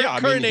potential,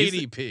 current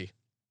ADP.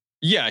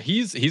 Yeah,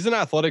 he's an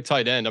athletic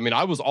tight end. I mean,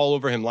 I was all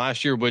over him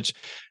last year, which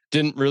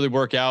didn't really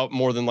work out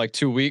more than like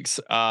 2 weeks.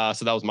 So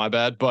that was my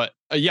bad. But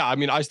yeah, I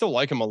mean, I still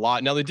like him a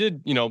lot. Now they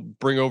did,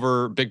 bring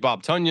over Big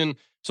Bob Tunyon.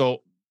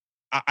 So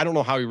I don't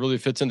know how he really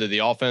fits into the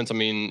offense. I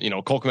mean,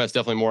 Cole Kmet's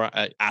definitely more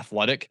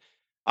athletic.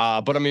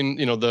 But I mean,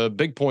 the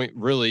big point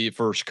really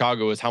for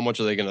Chicago is how much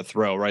are they going to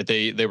throw, right?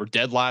 They were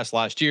dead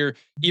last year.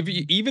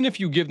 Even if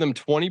you give them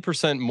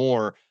 20%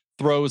 more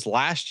throws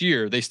last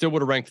year, they still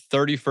would have ranked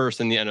 31st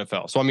in the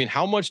NFL. So, I mean,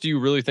 how much do you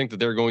really think that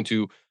they're going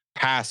to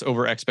pass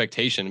over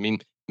expectation? I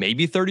mean,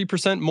 maybe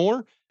 30%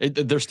 more.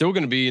 They're still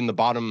going to be in the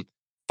bottom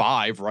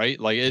 5, right?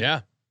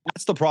 Yeah.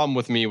 That's the problem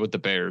with me with the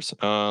Bears.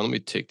 Let me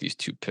take these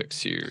 2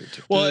 picks here.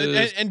 Well,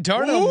 and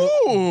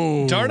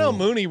Darnell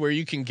Mooney, where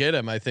you can get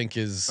him, I think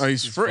is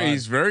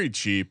he's very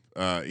cheap.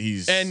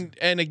 He's and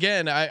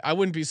again, I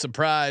wouldn't be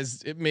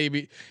surprised.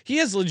 Maybe he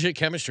has legit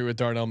chemistry with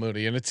Darnell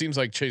Mooney, and it seems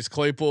like Chase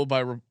Claypool,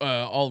 by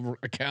all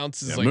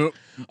accounts, is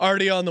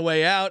already on the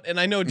way out. And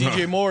I know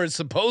DJ Moore is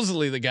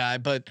supposedly the guy,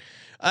 but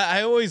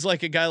I always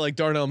like a guy like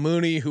Darnell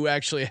Mooney who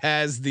actually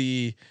has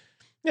the.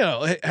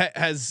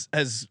 Has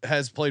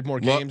played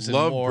more games.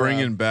 Love more,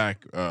 bringing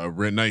back a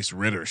nice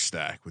Ritter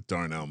stack with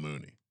Darnell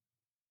Mooney.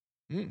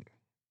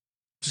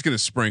 Just gonna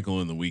sprinkle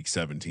in the Week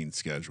 17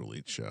 schedule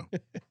each show.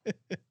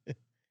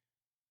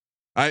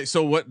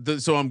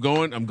 So I'm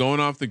going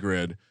off the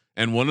grid,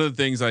 and one of the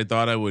things I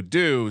thought I would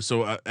do.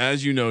 So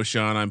as you know,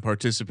 Sean, I'm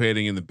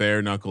participating in the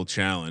Bare Knuckle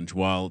Challenge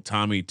while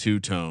Tommy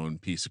Two-Tone,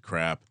 piece of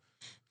crap,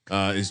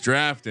 is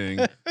drafting.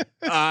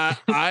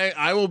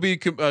 I will be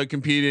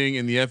competing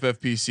in the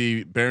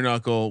FFPC Bare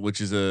Knuckle, which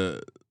is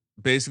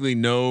basically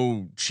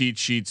no cheat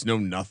sheets, no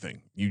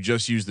nothing. You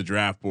just use the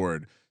draft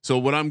board. So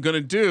what I'm gonna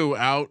do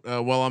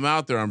while I'm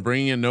out there, I'm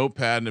bringing a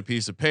notepad and a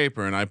piece of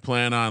paper, and I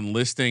plan on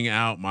listing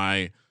out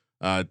my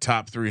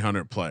top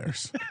 300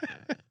 players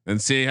and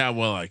see how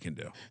well I can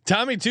do.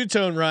 Tommy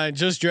Two-Tone Ryan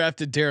just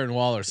drafted Darren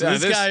Waller, so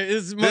this guy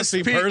must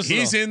be personal.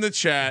 He's in the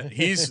chat.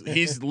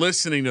 He's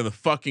listening to the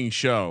fucking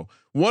show.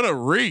 What a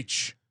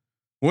reach.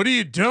 What are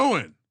you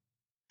doing?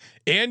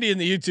 Andy in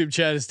the YouTube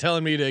chat is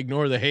telling me to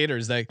ignore the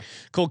haters. That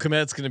Cole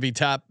Kmet's going to be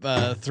top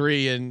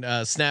 3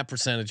 in snap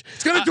percentage.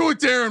 It's going to do with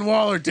Darren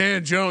Waller,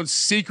 Dan Jones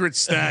secret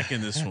stack in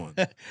this one.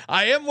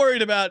 I am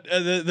worried about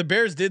the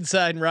Bears did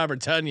sign Robert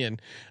Tunyon,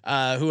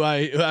 who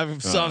I have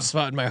a soft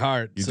spot in my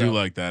heart. You do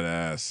like that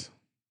ass.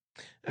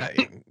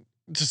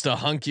 Just a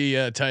hunky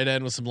tight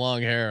end with some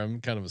long hair. I'm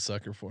kind of a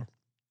sucker for.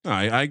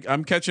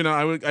 I'm catching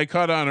on. I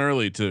caught on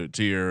early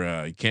to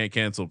your can't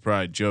cancel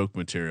pride joke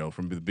material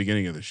from the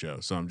beginning of the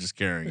show, so I'm just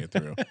carrying it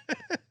through.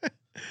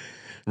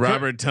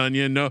 Robert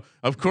Tunyon, no,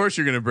 of course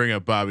you're going to bring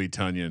up Bobby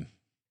Tunyon.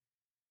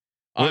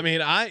 I mean,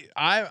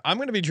 I'm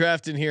going to be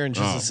drafting here in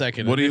just a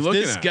second. What are you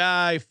looking at? If this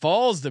guy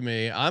falls to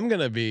me, I'm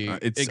going to be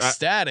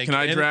ecstatic. Can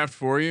I draft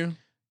for you?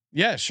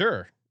 Yeah,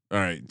 sure. All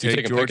right,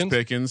 take George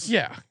Pickens.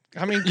 Yeah,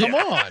 I mean, come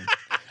on.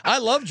 I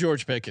love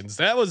George Pickens.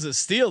 That was a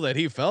steal that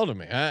he fell to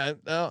me.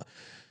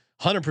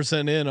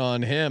 100% in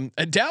on him.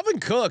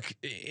 Dalvin Cook,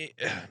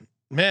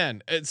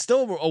 Man, it's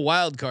still a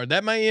wild card.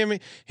 That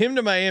him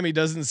to Miami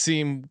doesn't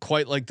seem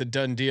quite like the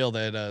done deal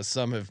that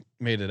some have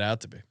made it out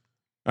to be.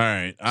 All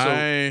right,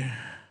 so,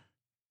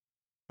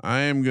 I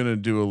am gonna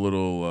do a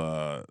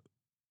little.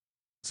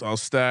 So I'll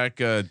stack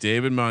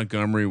David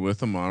Montgomery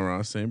with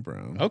Amon-Ra St.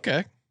 Brown.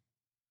 Okay.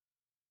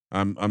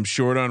 I'm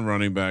short on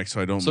running back,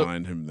 so I don't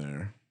mind him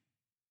there.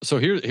 So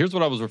here's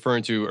what I was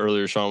referring to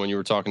earlier, Sean, when you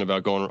were talking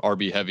about going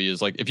RB heavy.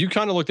 Is like if you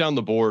kind of look down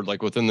the board,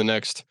 like within the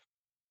next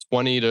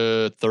 20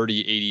 to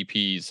 30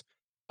 ADPs.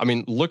 I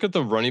mean, look at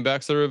the running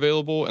backs that are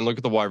available and look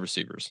at the wide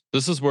receivers.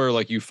 This is where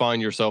like you find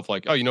yourself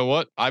like, oh, you know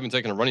what? I haven't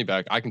taken a running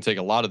back. I can take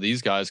a lot of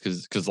these guys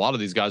because a lot of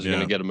these guys are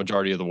going to get a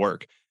majority of the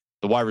work.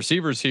 The wide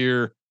receivers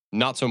here,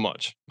 not so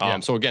much.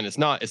 So again, it's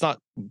not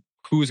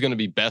who's going to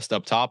be best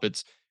up top.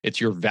 It's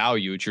your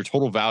value. It's your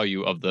total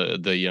value of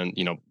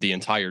the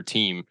entire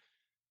team.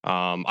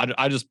 When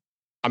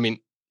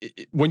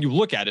you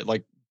look at it,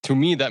 like to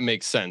me, that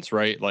makes sense,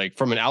 right? Like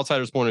from an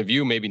outsider's point of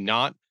view, maybe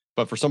not.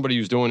 But for somebody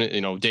who's doing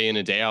it, day in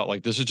and day out,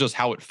 like this is just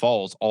how it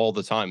falls all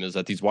the time. Is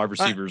that these wide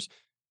receivers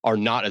are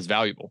not as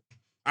valuable.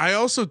 I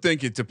also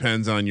think it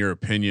depends on your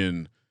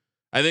opinion.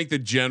 I think the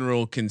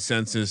general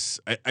consensus.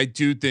 I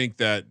do think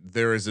that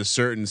there is a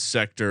certain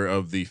sector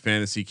of the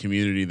fantasy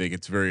community that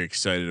gets very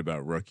excited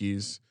about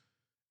rookies,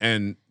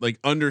 and like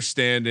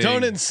understanding.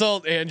 Don't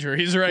insult Andrew.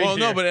 He's right. Well,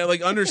 here. no, but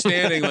like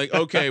understanding, like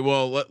okay,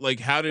 well, like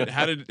how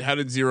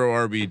did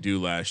zero RB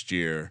do last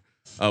year?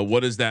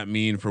 What does that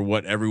mean for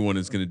what everyone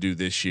is going to do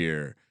this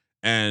year?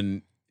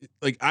 And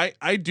like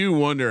I do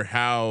wonder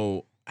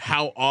how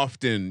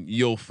often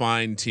you'll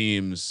find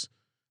teams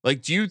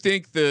like. Do you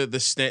think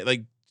the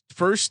like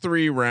first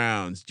 3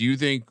 rounds?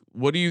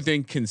 What do you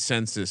think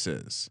consensus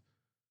is?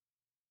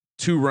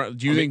 Do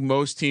you think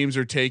most teams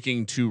are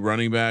taking 2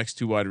 running backs,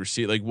 2 wide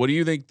receivers? Like, what do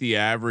you think the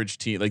average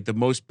team, like the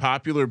most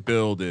popular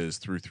build is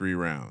through 3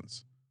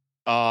 rounds?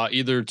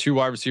 Either 2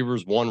 wide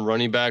receivers, 1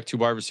 running back, 2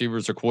 wide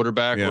receivers, a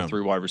quarterback, or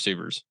 3 wide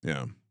receivers.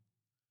 Yeah.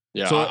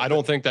 So I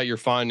don't think that you're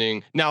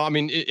finding now. I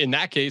mean, in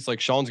that case, like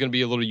Sean's going to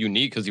be a little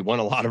unique because he won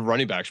a lot of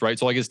running backs, right?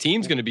 So like his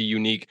team's going to be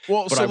unique.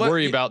 Well, but I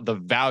worry about the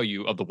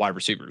value of the wide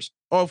receivers.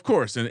 Oh, of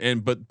course,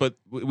 but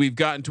we've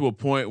gotten to a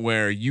point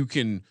where you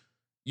can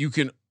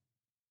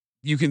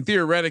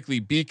theoretically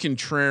be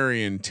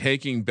contrarian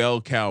taking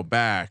bell cow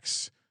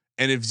backs.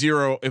 And if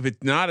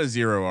it's not a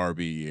 0 RB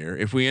year,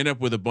 if we end up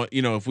with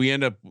if we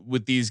end up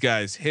with these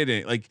guys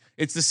hitting, like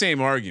it's the same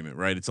argument,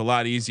 right? It's a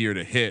lot easier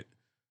to hit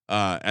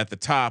at the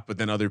top, but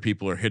then other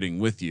people are hitting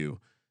with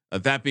you.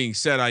 That being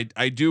said,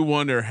 I do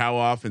wonder how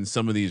often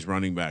some of these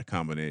running back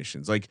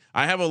combinations, like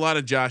I have a lot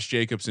of Josh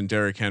Jacobs and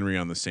Derrick Henry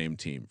on the same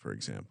team, for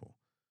example.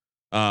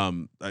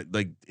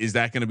 Like, is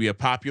that going to be a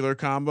popular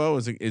combo?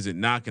 Is it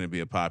not going to be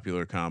a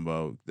popular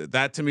combo?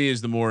 That to me is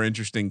the more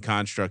interesting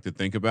construct to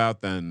think about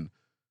than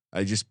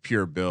just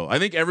pure build. I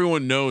think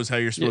everyone knows how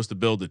you're supposed to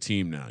build a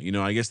team now.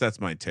 I guess that's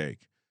my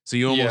take. So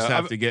you almost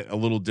have to get a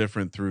little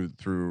different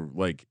through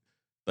like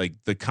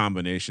the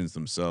combinations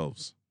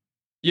themselves.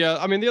 Yeah,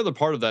 I mean the other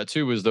part of that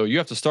too is though you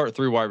have to start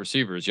 3 wide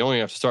receivers. You only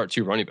have to start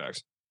 2 running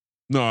backs.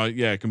 No,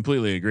 yeah,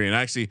 completely agree. And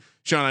actually,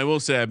 Sean, I will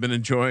say I've been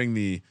enjoying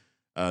the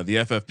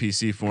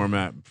FFPC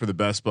format for the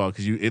best ball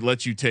because it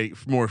lets you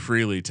take more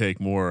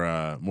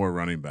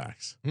running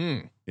backs.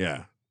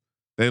 Yeah.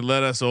 They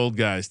let us old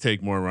guys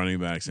take more running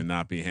backs and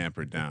not be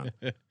hampered down.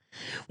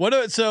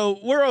 So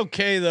we're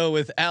okay though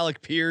with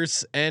Alec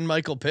Pierce and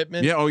Michael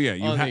Pittman. Yeah. Oh yeah.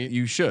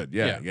 You should.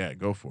 Yeah.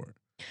 Go for it.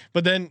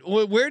 But then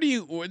where do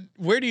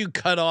you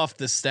cut off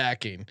the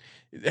stacking?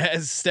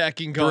 Has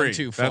stacking gone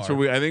too far? That's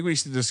what I think we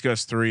should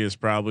discuss. 3 is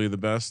probably the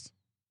best.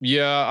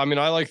 Yeah, I mean,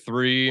 I like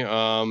 3.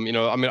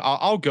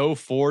 I'll go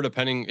 4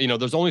 depending.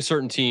 There's only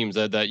certain teams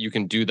that you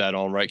can do that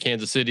on, right?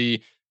 Kansas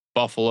City,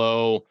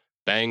 Buffalo,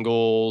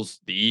 Bengals,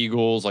 the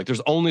Eagles. Like,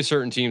 there's only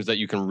certain teams that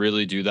you can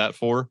really do that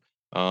for.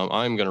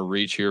 I'm gonna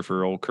reach here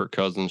for old Kirk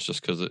Cousins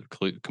just because it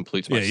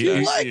completes my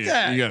stack.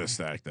 You got to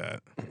stack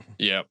that.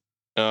 Yeah.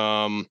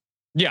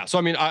 Yeah. So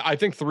I mean, I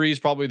think 3 is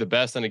probably the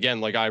best. And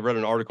again, like I read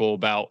an article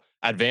about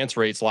advance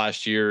rates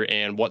last year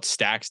and what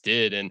stacks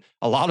did, and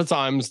a lot of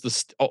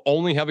times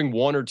only having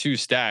 1 or 2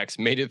 stacks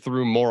made it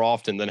through more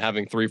often than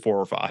having 3, 4,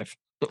 or 5.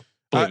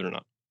 Believe it or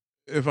not.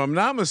 If I'm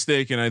not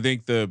mistaken, I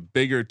think the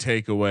bigger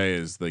takeaway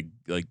is the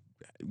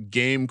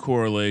game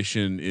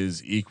correlation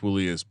is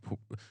equally as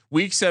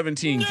week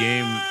 17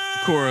 game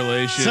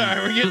correlation. Sorry,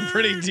 we're getting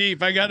pretty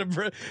deep. We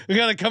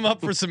gotta come up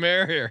for some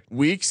air here.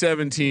 Week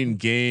 17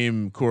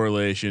 game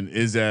correlation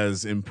is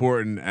as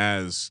important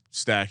as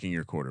stacking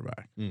your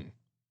quarterback.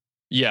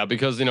 Yeah,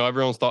 because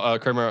everyone's thought.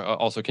 Kramer,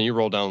 also, can you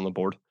roll down on the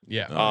board?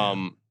 Yeah.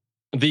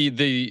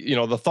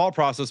 The thought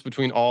process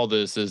between all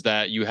this is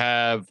that you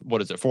have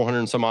 400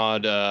 and some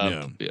odd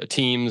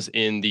teams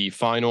in the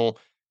final.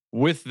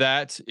 With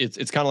that,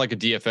 it's kind of like a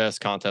DFS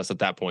contest at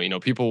that point.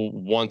 People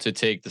want to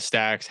take the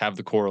stacks, have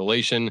the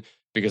correlation,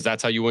 because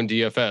that's how you win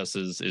DFS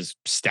is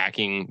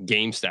stacking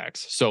game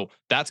stacks. So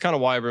that's kind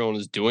of why everyone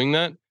is doing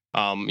that.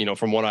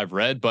 From what I've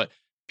read, but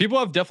people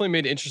have definitely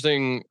made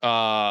interesting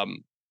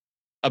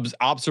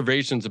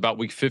observations about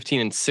week 15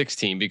 and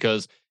 16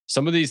 because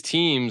some of these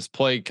teams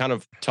play kind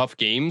of tough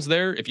games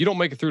there. If you don't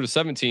make it through to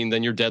 17,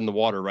 then you're dead in the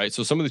water, right?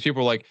 So some of these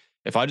people are like,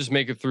 if I just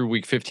make it through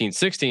week 15,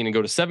 16 and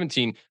go to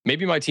 17,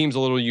 maybe my team's a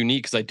little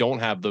unique because I don't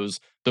have those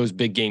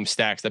big game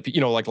stacks that,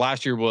 like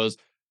last year was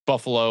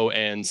Buffalo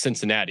and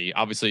Cincinnati.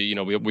 Obviously,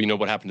 we know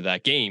what happened to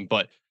that game,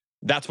 but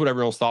that's what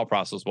everyone's thought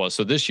process was.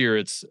 So this year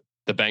it's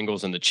the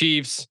Bengals and the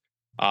Chiefs.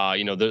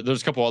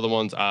 There's a couple other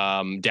ones.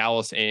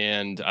 Dallas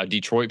and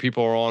Detroit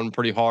people are on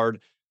pretty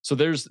hard. So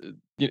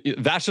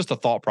that's just the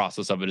thought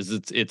process of it.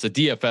 It's a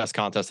DFS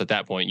contest at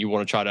that point. You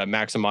want to try to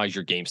maximize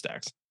your game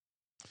stacks.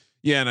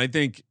 Yeah, and I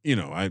think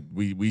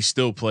we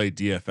still play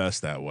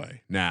DFS that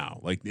way now.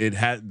 Like it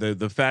had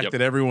the fact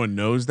that everyone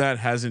knows that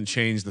hasn't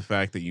changed the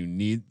fact that you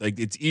need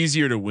it's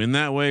easier to win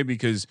that way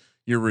because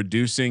you're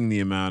reducing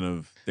the amount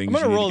of things.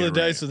 I'm gonna roll the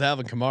dice with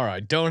Alvin Kamara. I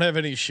don't have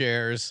any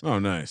shares. Oh,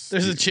 nice.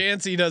 There's a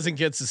chance he doesn't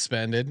get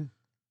suspended.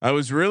 I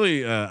was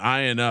really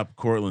eyeing up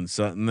Cortland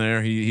Sutton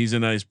there. He's a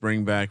nice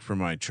bring back for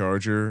my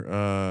Charger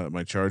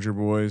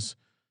boys.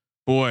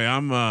 Boy,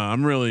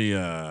 I'm really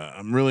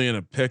in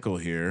a pickle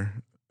here.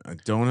 I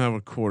don't have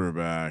a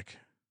quarterback.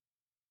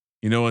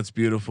 You know what's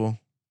beautiful?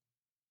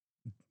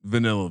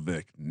 Vanilla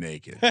Vic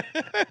naked.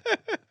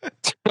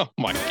 Oh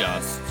my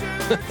God.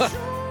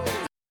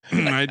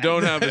 I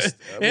don't have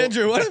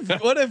Andrew.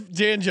 What if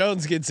Dan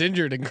Jones gets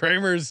injured and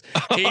Kramer's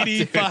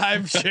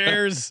 85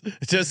 shares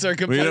just are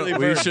completely?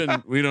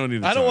 We don't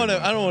need. I don't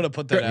want to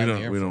put that out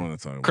here. We don't want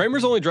to talk.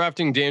 Kramer's only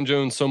drafting Dan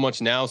Jones so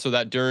much now, so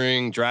that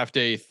during draft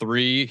day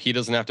 3, he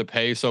doesn't have to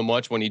pay so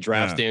much when he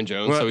drafts Dan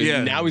Jones. Well,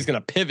 so now he's going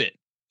to pivot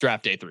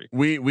draft day 3.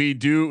 We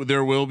do.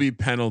 There will be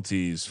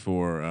penalties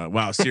for.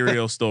 Wow,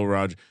 Serial stole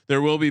Roger.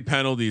 There will be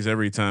penalties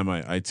every time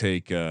I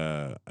take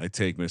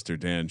Mr.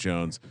 Dan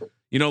Jones.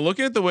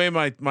 Looking at the way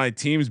my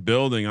team's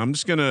building, I'm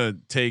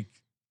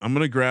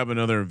gonna grab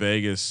another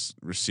Vegas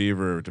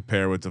receiver to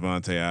pair with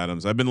Devontae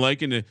Adams. I've been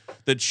liking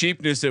the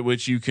cheapness at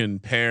which you can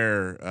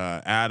pair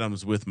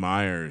Adams with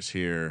Myers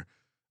here.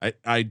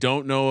 I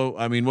don't know.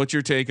 I mean, what's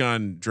your take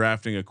on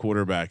drafting a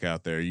quarterback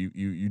out there?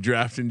 You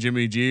drafting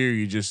Jimmy G, or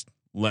you just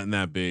letting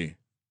that be?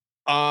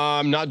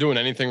 I'm not doing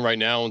anything right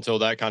now until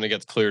that kind of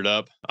gets cleared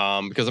up.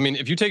 Because I mean,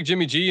 if you take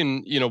Jimmy G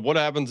and what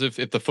happens if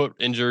the foot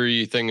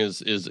injury thing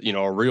is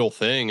a real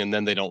thing and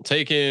then they don't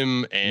take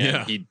him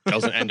and he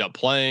doesn't end up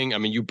playing? I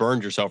mean, you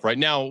burned yourself right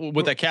now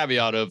with that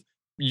caveat of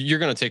you're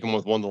going to take him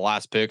with one of the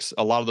last picks.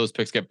 A lot of those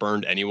picks get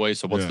burned anyway.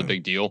 So what's the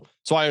big deal?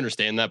 So I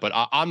understand that, but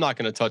I'm not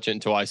going to touch it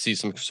until I see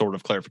some sort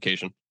of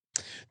clarification.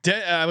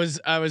 I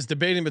was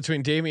debating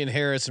between Damian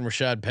Harris and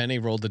Rashad Penny.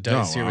 Rolled the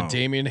dice here with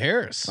Damian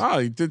Harris. Oh,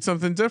 you did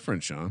something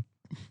different, Sean.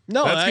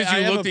 No, that's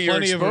because you looked at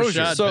your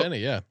exposure. Rashad Penny,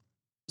 yeah.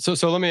 So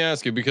let me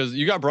ask you, because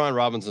you got Brian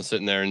Robinson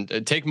sitting there,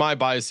 and take my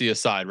bias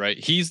aside, right?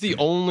 He's the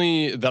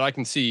only that I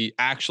can see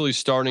actually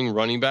starting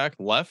running back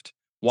left.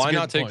 Why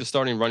not take the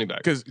starting running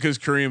back? Because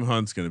Kareem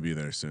Hunt's going to be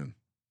there soon.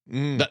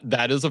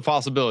 That is a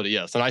possibility,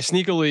 yes. And I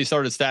sneakily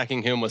started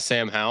stacking him with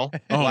Sam Howell.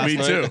 Oh, me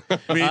too.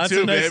 Me That's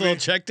too, a nice baby. little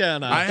check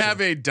down. I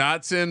have a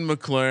Dotson,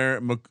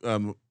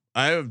 McLaurin.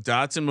 I have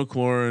Dotson,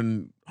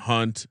 McLaurin,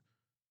 Hunt,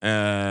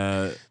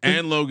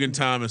 and Logan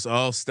Thomas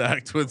all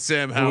stacked with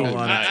Sam Howell.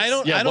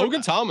 Nice.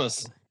 Logan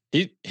Thomas.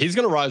 He's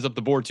going to rise up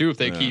the board too if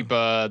they keep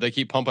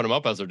pumping him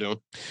up as they're doing.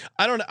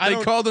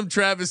 They called him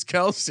Travis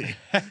Kelce.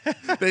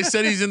 They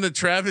said he's in the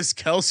Travis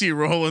Kelce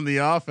role in the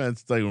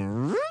offense. It's like,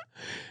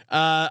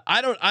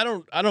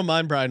 I don't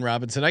mind Brian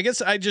Robinson. I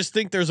guess I just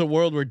think there's a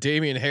world where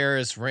Damian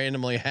Harris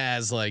randomly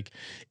has like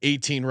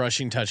 18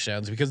 rushing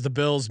touchdowns because the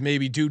Bills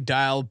maybe do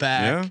dial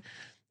back.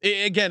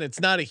 Again,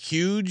 it's not a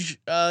huge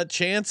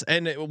chance.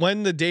 And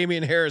when the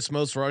Damian Harris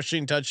most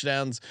rushing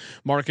touchdowns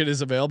market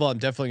is available, I'm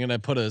definitely going to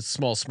put a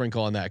small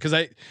sprinkle on that because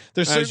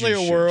there's certainly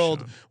a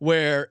world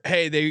where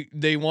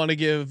they want to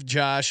give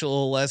Josh a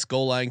little less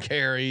goal line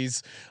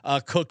carries,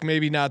 Cook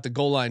maybe not the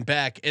goal line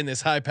back in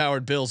this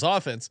high-powered Bills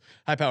offense,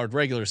 high-powered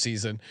regular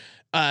season.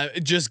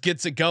 It just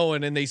gets it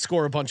going and they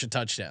score a bunch of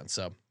touchdowns.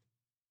 So.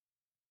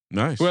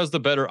 Nice. Who has the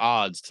better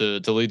odds to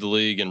lead the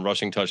league in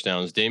rushing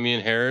touchdowns,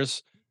 Damian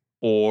Harris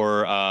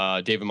or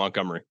David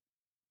Montgomery?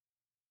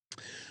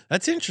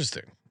 That's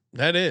interesting.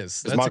 That's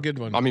a good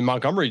one. I mean,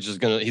 Montgomery's he's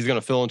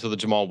gonna fill into the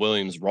Jamal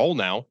Williams role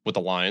now with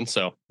the Lions.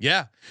 So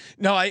yeah,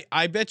 no,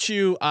 I bet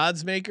you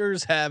odds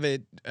makers have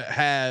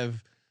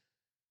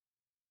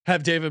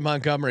David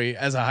Montgomery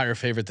as a higher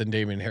favorite than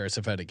Damian Harris,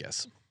 if I had to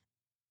guess.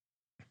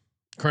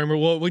 Kramer,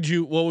 what would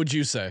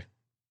you say?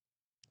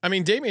 I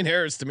mean, Damian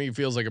Harris to me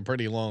feels like a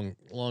pretty long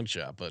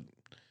shot, but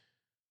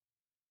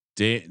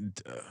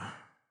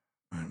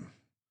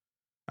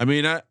I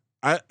mean,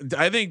 I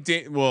think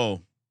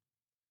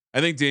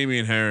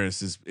Damian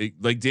Harris is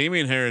like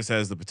Damian Harris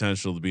has the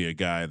potential to be a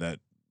guy that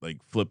like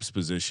flips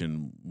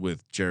position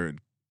with Jared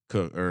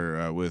Cook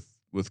or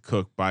with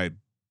Cook by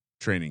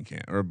training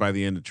camp or by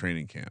the end of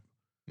training camp.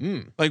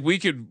 Like we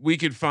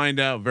could find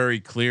out very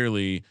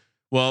clearly.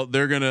 Well,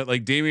 they're gonna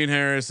like Damian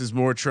Harris is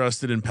more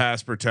trusted in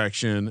pass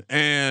protection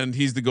and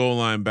he's the goal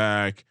line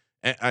back.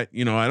 I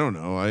don't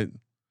know.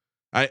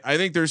 I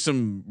think there's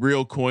some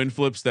real coin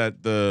flips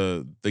that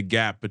the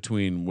gap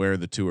between where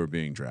the two are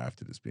being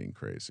drafted is being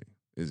crazy.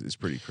 Is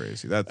pretty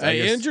crazy. That's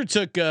Andrew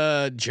took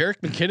Jerick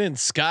McKinnon,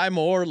 Sky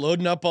Moore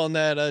loading up on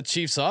that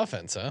Chiefs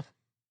offense, huh?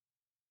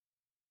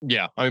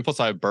 Yeah, I mean,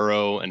 plus I have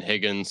Burrow and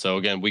Higgins. So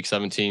again, week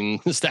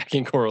 17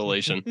 stacking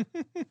correlation.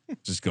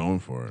 Just going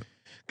for it.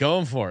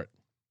 Going for it.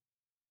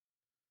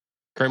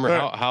 Kramer,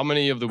 how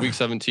many of the week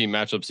 17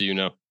 matchups do you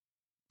know?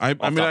 I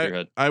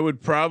mean, I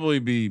would probably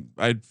be.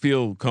 I'd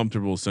feel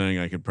comfortable saying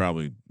I could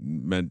probably.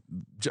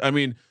 I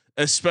mean,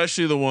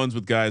 especially the ones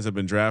with guys I've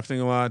been drafting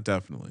a lot,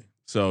 definitely.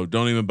 So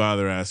don't even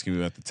bother asking me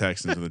about the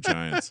Texans or the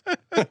Giants.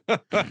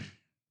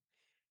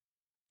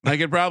 I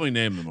could probably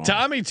name them all.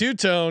 Tommy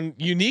Two-Tone,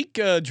 unique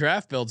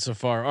draft build so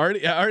far.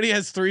 Already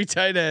has 3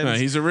 tight ends. No,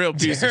 he's a real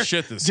piece of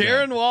shit. This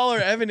Darren guy. Waller,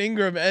 Evan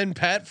Ingram, and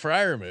Pat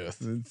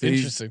Fryermuth.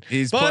 Interesting.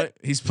 He's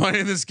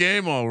playing this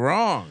game all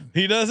wrong.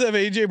 He does have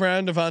AJ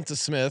Brown, Devonta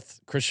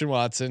Smith, Christian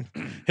Watson.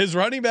 His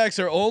running backs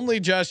are only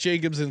Josh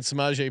Jacobs and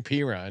Samaje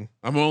Perine.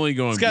 I'm only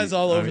going. This guy's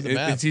all over the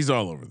map. He's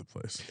all over the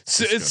place.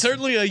 So it's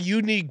certainly a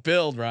unique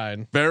build,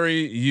 Ryan.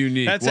 Very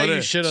unique. That's how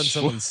you shit on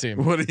someone's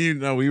team. What do you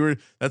know?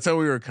 That's how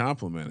we were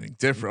complimenting.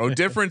 Different. Oh,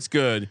 different's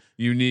good.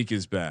 Unique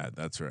is bad.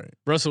 That's right.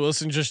 Russell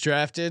Wilson just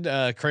drafted.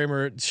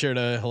 Kramer shared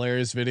a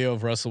hilarious video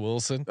of Russell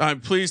Wilson.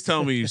 Please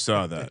tell me you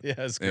saw that. Yeah,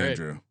 it's great.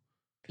 Andrew.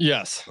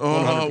 Yes,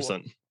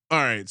 100%. All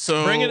right,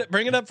 so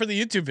bring it up for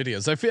the YouTube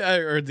videos. I feel,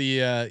 or the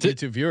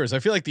YouTube viewers. I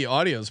feel like the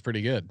audio is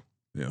pretty good.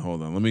 Yeah,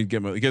 hold on. Let me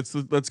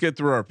let's get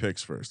through our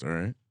picks first. All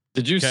right.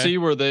 Did you see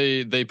where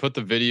they put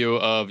the video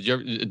of?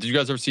 Did you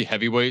guys ever see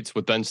Heavyweights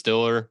with Ben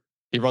Stiller?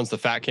 He runs the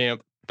Fat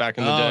Camp back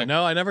in the day.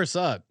 No, I never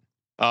saw it.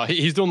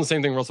 He's doing the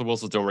same thing Russell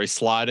Wilson's doing, where he's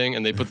sliding,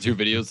 and they put the 2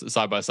 videos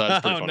side by side.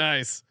 It's pretty funny.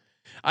 Nice.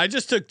 I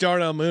just took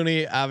Darnell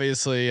Mooney,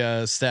 obviously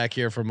stack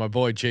here from my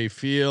boy Jay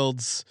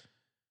Fields.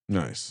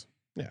 Nice.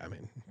 Yeah, I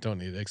mean, don't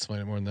need to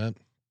explain it more than that.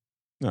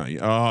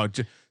 No,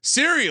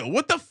 cereal.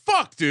 What the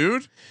fuck,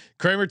 dude?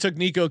 Kramer took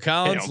Nico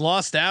Collins,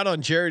 lost out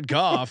on Jared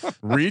Goff.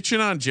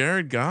 Reaching on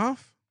Jared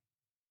Goff?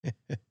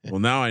 Well,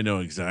 now I know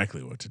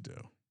exactly what to do.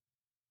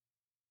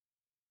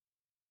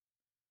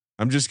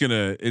 I'm just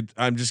gonna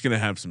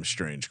have some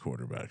strange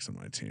quarterbacks on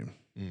my team.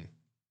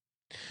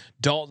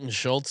 Dalton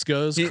Schultz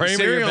goes. Kramer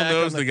Cereal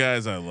knows the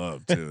guys I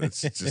love too.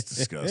 It's just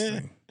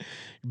disgusting.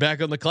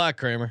 Back on the clock,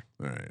 Kramer.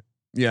 All right.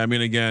 Yeah, I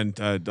mean, again,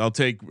 I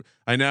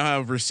now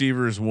have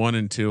receivers 1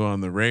 and 2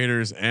 on the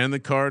Raiders and the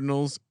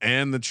Cardinals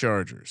and the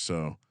Chargers.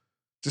 So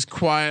just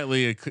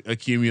quietly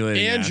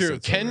accumulating. Andrew,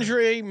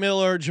 Kendre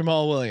Miller,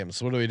 Jamal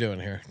Williams. What are we doing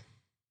here?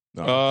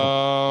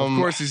 Of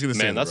course he's going to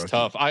say. Man, that's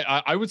tough.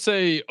 I would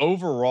say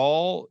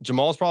overall,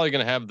 Jamal's probably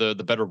going to have the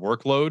better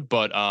workload,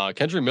 but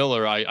Kendre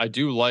Miller, I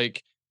do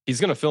like.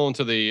 He's going to fill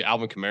into the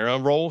Alvin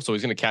Kamara role, so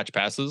he's going to catch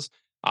passes.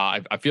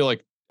 I feel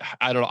like.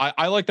 I don't know.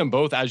 I like them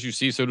both, as you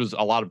see. So does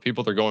a lot of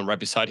people. They're going right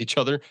beside each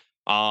other.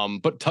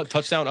 But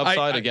touchdown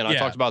upside again. I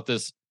talked about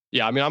this.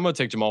 Yeah, I mean, I'm going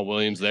to take Jamal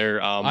Williams there.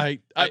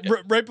 Right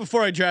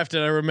before I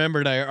drafted, I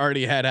remembered I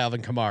already had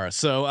Alvin Kamara,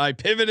 so I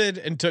pivoted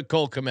and took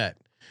Cole Kmet.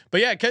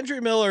 But yeah,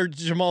 Kendre Miller,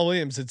 Jamal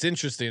Williams. It's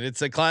interesting.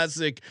 It's a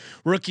classic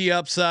rookie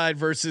upside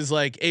versus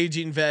like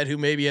aging vet who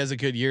maybe has a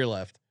good year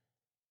left.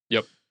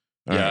 Yep.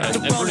 Yeah.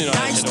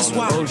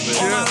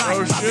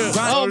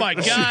 Oh my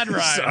God,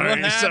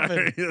 Ryan! What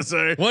happened?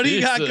 Sorry. What do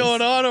you got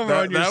going on over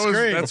on your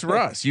screen? That's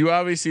Russ. You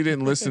obviously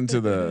didn't listen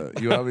to the.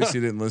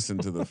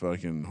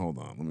 Fucking. Hold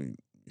on. Let me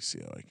see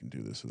how I can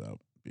do this without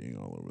being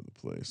all over the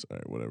place. All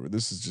right, whatever.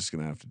 This is just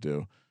gonna have to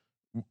do.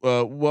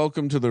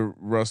 Welcome to the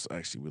Russ.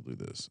 Actually, we'll do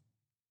this.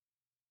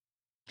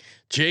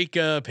 Jake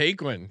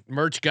Paquin,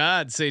 merch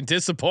God, saying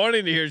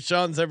disappointing to hear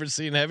Sean's ever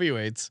seen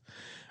Heavyweights.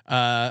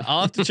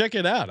 I'll have to check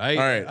it out.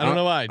 I don't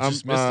know why. I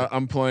just missed it.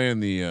 I'm playing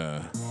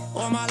the.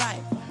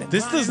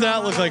 This does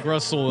not look like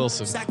Russell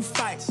Wilson.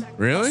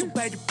 Really?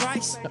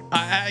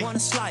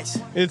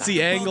 It's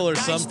the angle or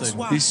something.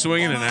 He's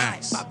swinging an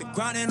axe.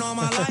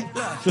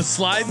 The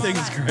slide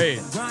thing's great.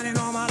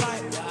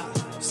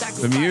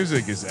 The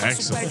music is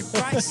excellent.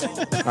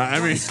 I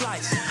mean,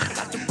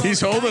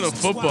 he's holding a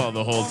football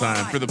the whole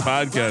time for the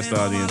podcast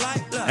audience.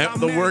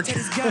 The work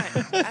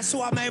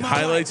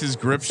highlights his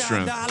grip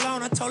strength.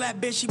 I told that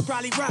bitch she's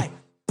probably right.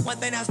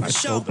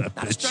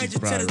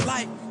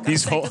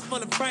 He's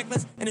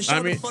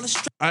I mean,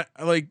 I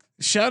like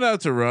shout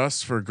out to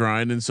Russ for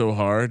grinding so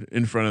hard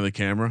in front of the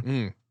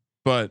camera.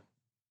 But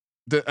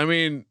I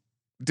mean,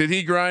 did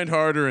he grind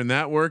harder in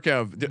that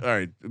workout? All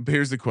right,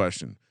 here's the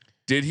question: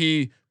 did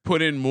he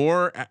put in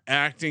more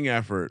acting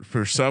effort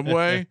for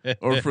Subway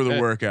or for the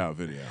workout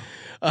video?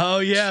 Oh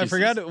yeah, Jesus.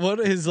 I forgot what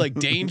his like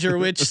Danger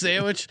Witch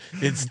sandwich.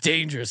 It's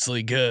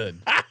dangerously good.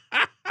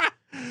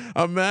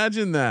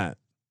 Imagine that.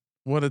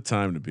 What a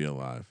time to be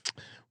alive.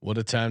 What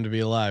a time to be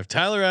alive.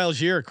 Tyler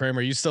Algier, Kramer,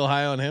 are you still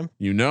high on him?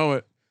 You know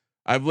it.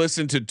 I've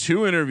listened to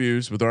 2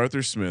 interviews with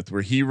Arthur Smith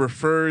where he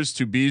refers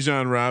to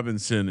Bijan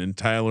Robinson and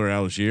Tyler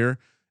Algier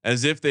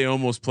as if they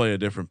almost play a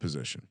different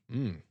position.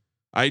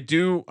 I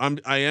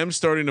am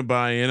starting to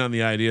buy in on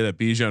the idea that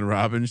Bijan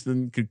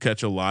Robinson could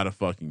catch a lot of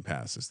fucking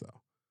passes though.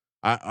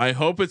 I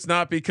hope it's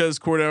not because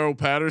Cordero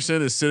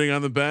Patterson is sitting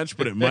on the bench,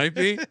 but it might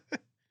be.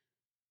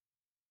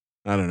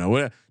 I don't know.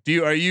 What do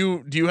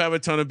you have a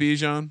ton of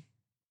Bijan?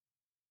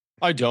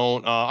 I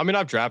don't. I mean,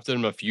 I've drafted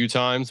him a few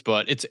times,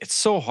 but it's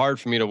so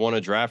hard for me to want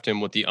to draft him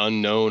with the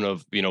unknown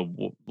of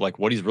like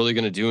what he's really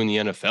going to do in the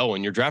NFL.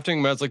 And you're drafting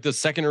him as like the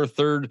second or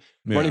third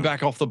running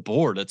back off the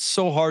board. It's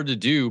so hard to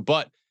do.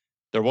 But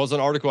there was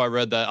an article I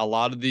read that a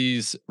lot of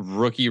these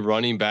rookie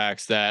running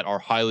backs that are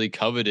highly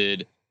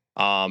coveted,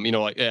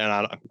 like,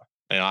 and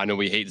I know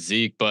we hate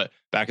Zeke, but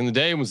back in the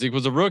day when Zeke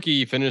was a rookie,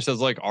 he finished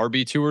as like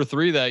RB2 or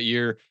 3 that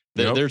year.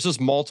 There's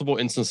just multiple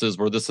instances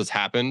where this has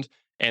happened.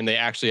 And they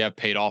actually have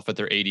paid off at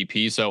their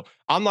ADP. So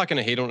I'm not going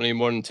to hate on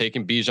anyone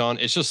taking Bijan.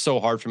 It's just so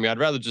hard for me. I'd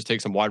rather just take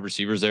some wide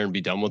receivers there and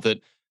be done with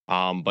it.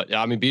 But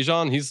I mean,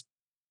 Bijan,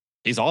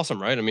 he's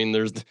awesome, right? I mean,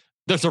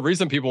 there's a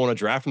reason people want to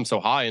draft him so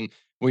high, and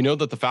we know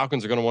that the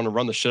Falcons are going to want to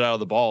run the shit out of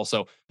the ball.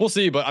 So we'll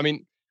see. But I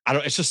mean,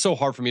 it's just so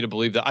hard for me to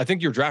believe that. I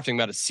think you're drafting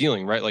him at a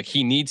ceiling, right? Like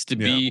he needs to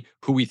be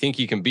who we think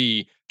he can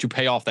be to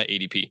pay off that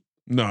ADP.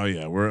 No,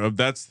 yeah,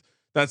 that's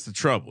the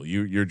trouble.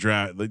 You're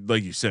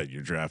like you said,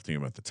 you're drafting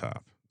him at the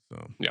top.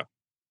 So yeah.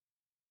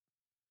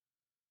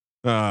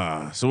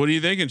 So what are you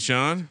thinking,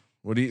 Sean?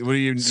 What do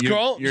you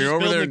scroll? You're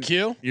over there. A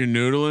queue. You're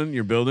noodling.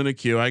 You're building a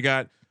queue. I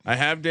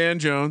have Dan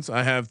Jones.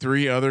 I have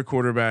 3 other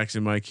quarterbacks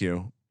in my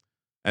queue.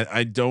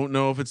 I don't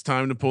know if it's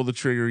time to pull the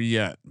trigger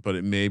yet, but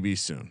it may be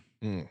soon.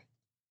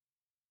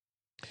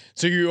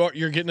 So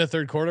you're getting a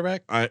third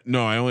quarterback?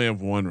 No, I only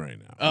have 1 right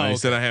now. I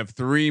said I have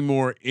 3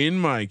 more in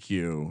my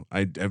queue.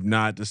 I have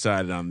not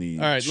decided on the.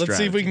 All right, strategy. let's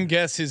see if we can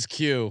guess his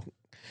queue.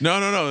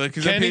 No.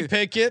 Kenny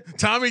Pickett,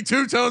 Tommy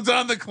Two Tones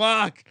on the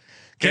clock.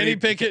 Kenny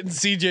Pickett and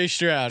CJ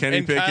Stroud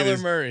and Kyler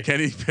Murray.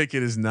 Kenny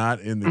Pickett is not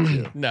in the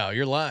queue. No,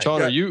 you're lying.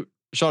 Sean, are you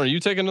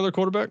taking another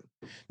quarterback?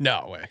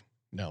 No way.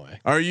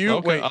 Are you?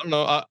 Okay, wait. I don't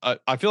know.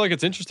 I feel like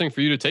it's interesting for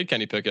you to take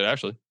Kenny Pickett,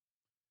 actually.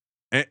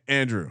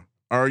 Andrew,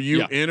 are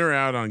you in or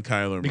out on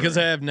Kyler Murray? Because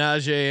I have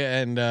Najee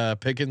and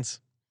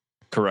Pickens.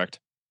 Correct.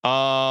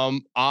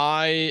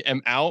 I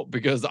am out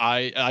because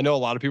I know a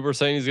lot of people are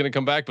saying he's going to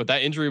come back, but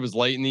that injury was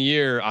late in the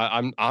year.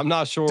 I'm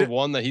not sure,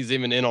 one, that he's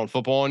even in on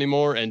football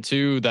anymore, and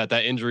 2, that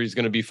injury is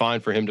going to be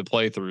fine for him to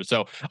play through.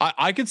 So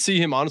I could see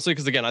him, honestly,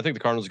 because again, I think the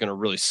Cardinals are going to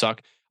really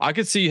suck. I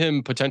could see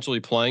him potentially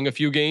playing a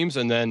few games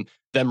and then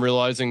them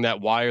realizing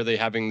that why are they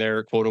having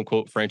their quote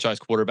unquote franchise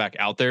quarterback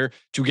out there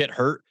to get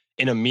hurt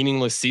in a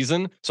meaningless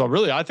season. So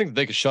really, I think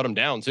they could shut him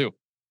down too.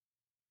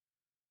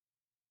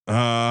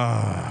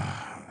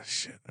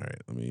 Shit. All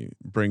right, let me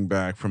bring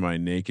back from my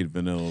naked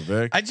vanilla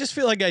Vic. I just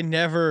feel like I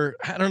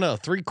don't know,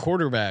 3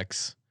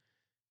 quarterbacks.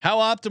 How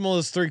optimal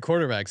is 3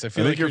 quarterbacks? I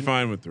feel like you're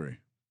fine with 3.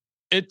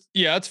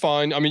 It's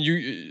fine. I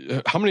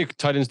mean, how many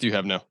tight ends do you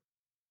have now?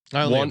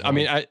 One. I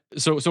mean,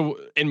 so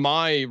in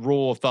my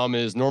rule of thumb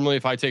is normally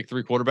if I take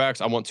 3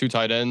 quarterbacks, I want 2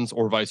 tight ends,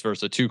 or vice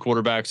versa. 2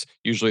 quarterbacks,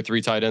 usually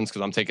 3 tight ends,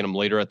 because I'm taking them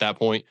later at that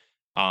point.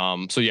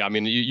 So yeah, I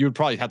mean, you would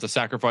probably have to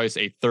sacrifice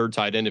a 3rd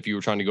tight end if you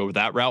were trying to go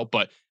that route,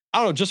 but I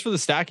don't know, just for the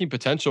stacking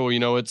potential,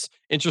 it's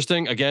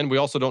interesting. Again, we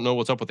also don't know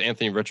what's up with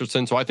Anthony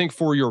Richardson. So I think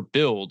for your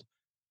build,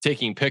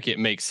 taking Pickett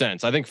makes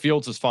sense. I think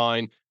Fields is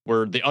fine.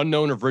 Where the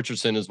unknown of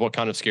Richardson is what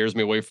kind of scares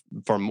me away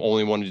from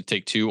only wanting to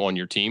take 2 on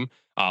your team.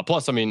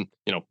 Plus, I mean,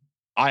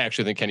 I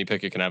actually think Kenny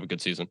Pickett can have a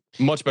good season.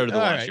 Much better than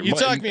last year. You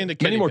talked me into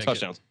many more Pickett.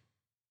 touchdowns.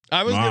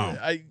 I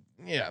was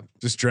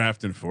just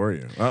drafting for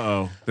you.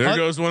 There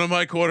goes one of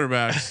my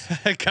quarterbacks.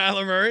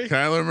 Kyler Murray.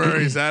 Kyler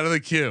Murray's out of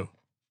the queue.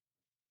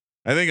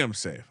 I think I'm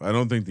safe. I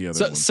don't think the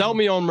other. Sell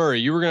me on Murray.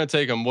 You were going to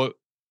take him. What,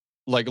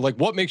 like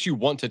what makes you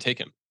want to take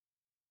him?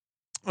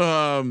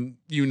 I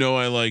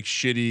like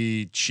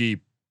shitty,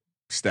 cheap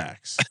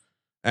stacks,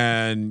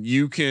 and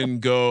you can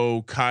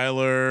go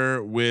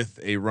Kyler with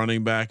a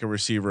running back, a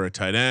receiver, a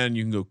tight end.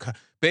 You can go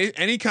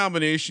any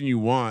combination you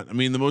want. I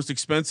mean, the most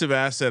expensive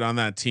asset on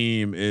that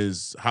team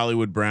is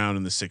Hollywood Brown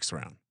in the 6th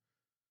round,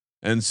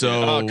 and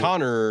so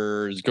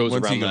Connors goes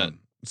around that.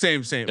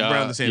 Same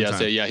around the same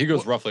time. Yeah, he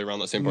goes roughly around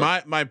the same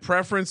part. My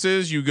preference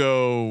is you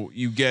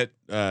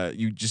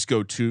just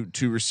go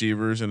two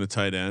receivers and a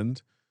tight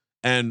end.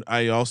 And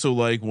I also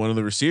like one of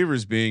the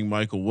receivers being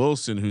Michael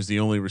Wilson, who's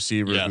the only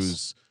receiver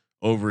who's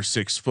over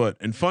 6 foot.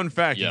 And fun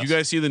fact, did you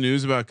guys see the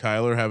news about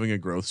Kyler having a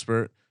growth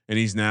spurt and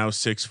he's now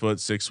 6 foot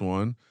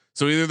 6'1"?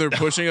 So either they're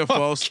pushing a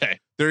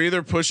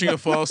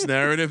false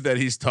narrative that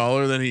he's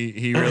taller than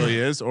he really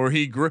is, or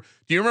he grew.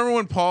 Do you remember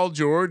when Paul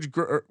George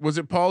was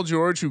it Paul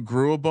George who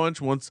grew a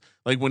bunch once,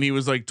 like when he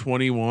was like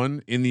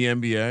 21 in the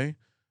NBA?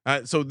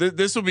 So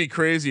this will be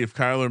crazy if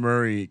Kyler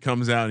Murray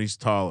comes out and he's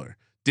taller.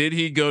 Did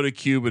he go to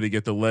Cuba to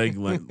get the leg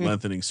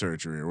lengthening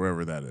surgery or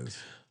wherever that is?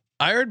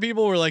 I heard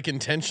people were like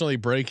intentionally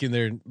breaking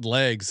their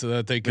legs so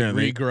that they could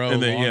regrow.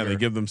 They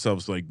give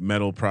themselves like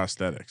metal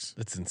prosthetics.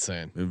 That's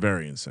insane. They're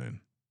very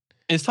insane.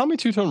 Is Tommy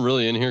Two-Tone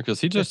really in here?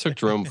 Because he just took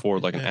Jerome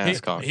Ford like an ass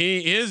cock.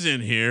 He is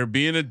in here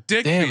being a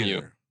dick. Damn beater.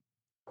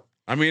 you.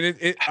 I mean,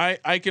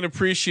 I can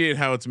appreciate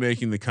how it's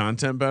making the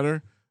content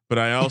better, but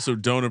I also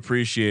don't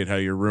appreciate how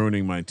you're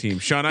ruining my team.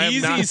 Sean, I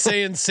am not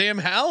saying Sam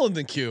Howell in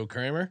the queue,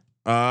 Kramer.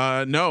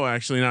 No,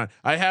 actually not.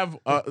 I have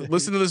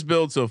listen to this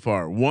build so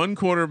far: 1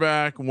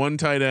 quarterback, 1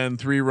 tight end,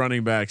 3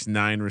 running backs,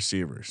 9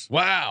 receivers.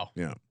 Wow.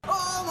 Yeah.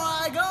 Oh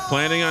my God.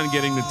 Planning on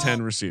getting to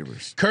 10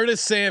 receivers.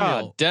 Curtis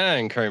Samuel. God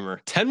dang,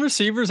 Kramer. 10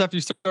 receivers after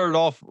you started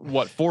off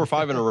what 4 or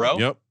 5 in a row?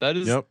 Yep. That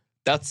is. Yep.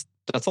 That's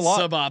a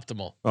lot.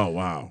 Suboptimal. Oh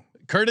wow.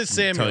 Curtis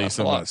Samuel. Tell you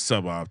something about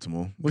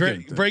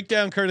suboptimal. Break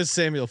down Curtis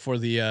Samuel for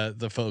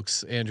the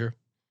folks, Andrew.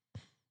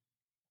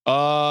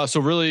 So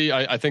really,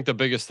 I think the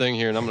biggest thing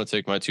here, and I'm going to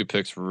take my 2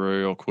 picks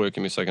real quick.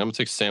 Give me a second. I'm going to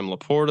take Sam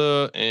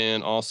Laporta,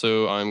 and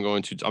also I'm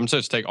going to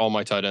just take all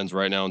my tight ends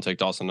right now and take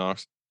Dawson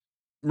Knox.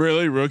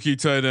 Really, rookie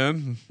tight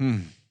end?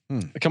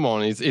 Come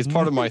on, he's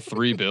part of my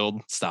 3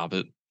 build. Stop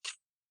it.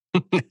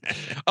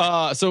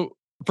 So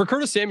for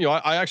Curtis Samuel,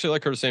 I actually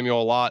like Curtis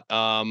Samuel a lot.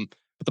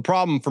 But the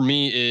problem for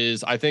me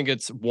is I think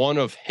it's one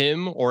of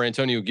him or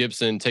Antonio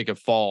Gibson take a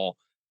fall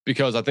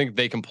because I think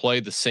they can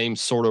play the same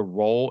sort of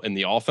role in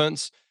the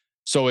offense.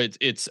 So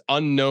it's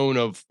unknown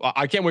of.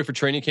 I can't wait for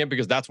training camp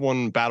because that's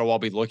one battle I'll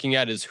be looking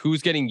at is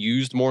who's getting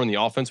used more in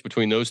the offense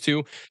between those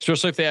two,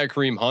 especially if they had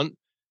Kareem Hunt.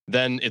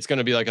 Then it's going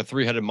to be like a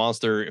 3-headed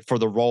monster for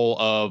the role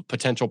of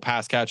potential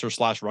pass catcher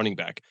 / running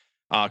back.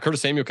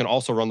 Curtis Samuel can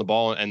also run the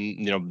ball,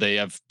 and they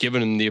have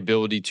given him the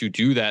ability to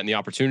do that and the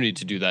opportunity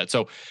to do that.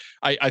 So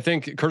I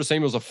think Curtis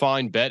Samuel's a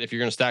fine bet if you're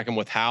going to stack him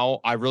with Howe.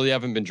 I really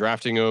haven't been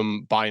drafting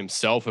him by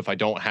himself if I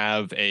don't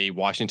have a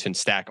Washington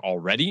stack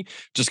already,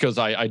 just because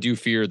I do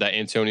fear that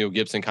Antonio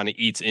Gibson kind of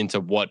eats into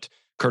what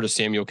Curtis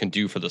Samuel can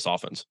do for this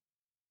offense.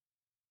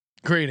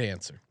 Great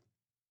answer.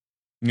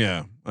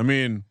 Yeah, I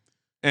mean,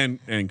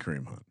 and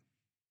Kareem Hunt.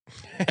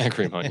 And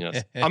Kareem Hunt,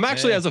 yes. I'm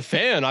actually, as a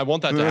fan, I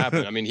want that to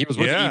happen. I mean, he was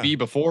with EB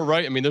before,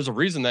 right? I mean, there's a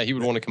reason that he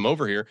would want to come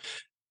over here.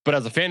 But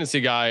as a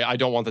fantasy guy, I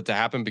don't want that to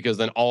happen because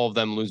then all of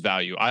them lose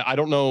value. I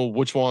don't know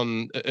which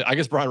one. I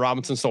guess Brian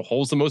Robinson still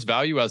holds the most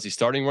value as the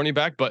starting running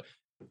back, but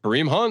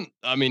Kareem Hunt,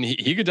 I mean,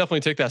 he could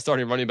definitely take that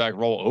starting running back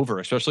role over,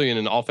 especially in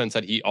an offense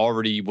that he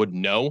already would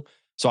know.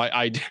 So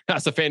I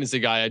as a fantasy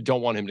guy, I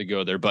don't want him to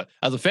go there. But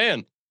as a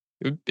fan,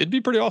 it'd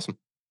be pretty awesome.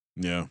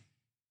 Yeah.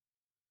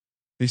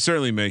 He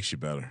certainly makes you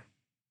better.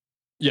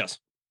 Yes.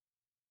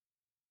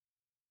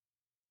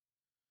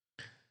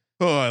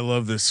 Oh, I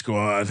love this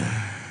squad.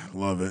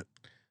 Love it.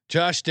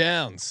 Josh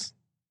Downs.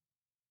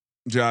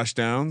 Josh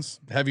Downs.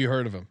 Have you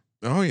heard of him?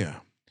 Oh yeah.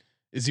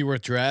 Is he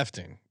worth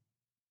drafting?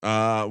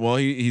 Well,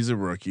 he's a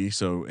rookie,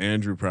 so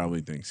Andrew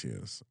probably thinks he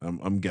is.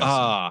 I'm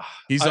guessing.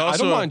 He's I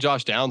also. don't mind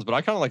Josh Downs, but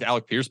I kind of like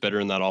Alec Pierce better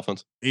in that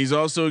offense. He's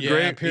also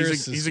great.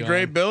 Pierce He's a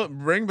great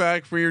bring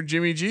back for your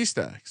Jimmy G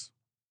stacks.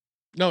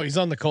 No, he's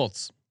on the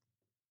Colts.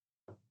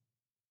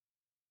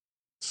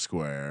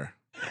 Square.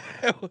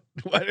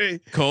 What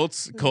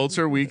Colts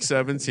are week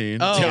 17.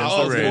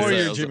 Oh, for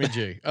your Jimmy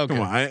G. Okay.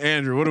 Come on,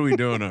 Andrew. What are we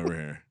doing over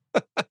here?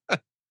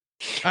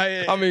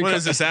 I mean, what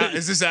is this?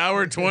 Is this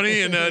hour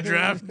 20 in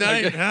draft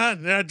night?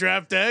 Huh?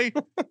 Draft day.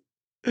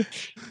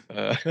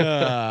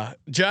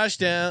 Josh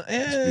Down.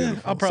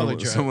 I'll probably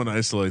try. Someone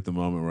isolate the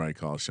moment where I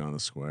call Sean a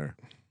square.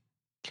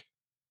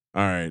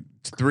 All right,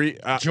 3.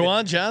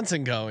 Juwan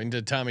Johnson going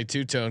to Tommy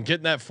Two-Tone,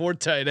 getting that 4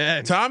 tight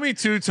end. Tommy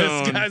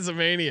Two-Tone. This guy's a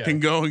maniac. Can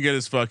go and get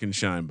his fucking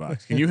shine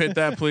box. Can you hit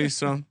that, please,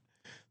 son?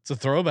 It's a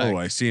throwback. Oh,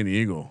 I see an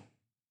eagle.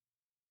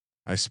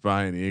 I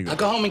spy an eagle. Now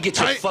go home and get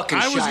your fucking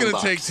I was shine gonna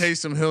box. take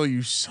Taysom Hill.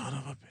 You son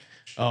of a bitch.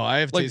 Oh, I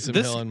have Taysom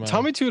Hill in mind.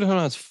 Tommy Two-Tone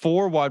has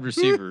 4 wide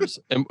receivers,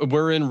 and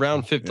we're in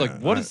round 50. Yeah,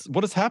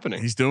 what is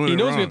happening? He's doing. He it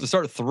knows wrong. we have to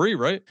start 3,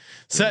 right?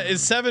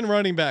 Is 7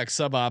 running backs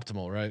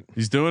suboptimal, right?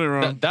 He's doing it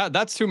wrong.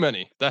 That's too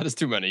many. That is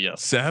too many.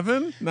 Yes.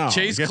 7? No.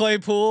 Chase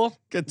Claypool.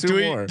 Get 2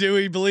 more. Do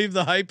we believe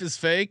the hype is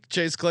fake?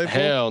 Chase Claypool.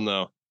 Hell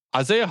no.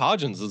 Isaiah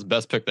Hodgins is the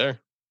best pick there.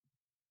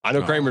 I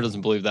know Kramer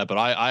doesn't believe that, but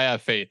I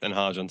have faith in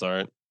Hodgins. All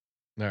right.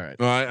 All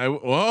right.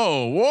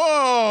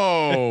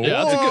 Whoa.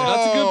 Yeah, that's a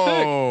good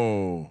pick.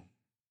 Whoa.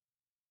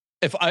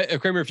 If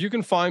Kramer, if you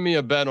can find me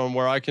a bet on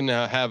where I can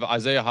have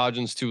Isaiah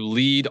Hodgins to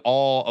lead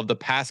all of the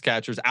pass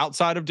catchers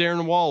outside of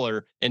Darren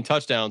Waller in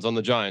touchdowns on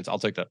the Giants, I'll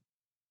take that.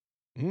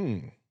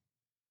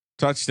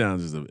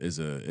 Touchdowns is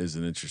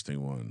an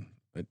interesting one.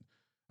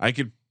 I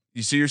could.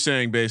 You see, you're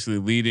saying basically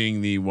leading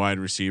the wide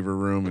receiver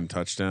room in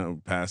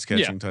pass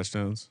catching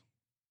touchdowns.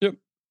 Yep.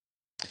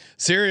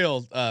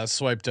 Serial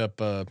swiped up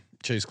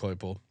Chase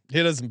Claypool.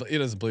 He doesn't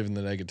believe in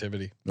the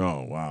negativity.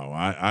 Oh wow,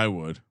 I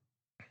would.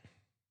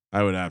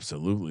 I would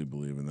absolutely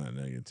believe in that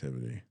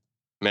negativity.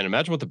 Man,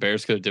 imagine what the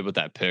Bears could have did with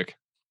that pick.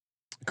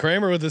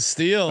 Kramer with a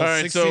steal. All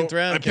right, 16th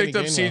round. I picked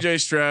up CJ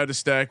Stroud to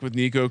stack with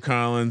Nico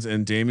Collins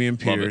and Damian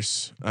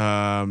Pierce.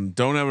 Don't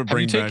have a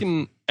bring back.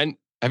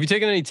 Have you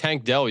taken any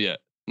Tank Dell yet?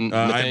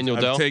 Nathaniel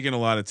Dell. I've taken a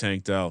lot of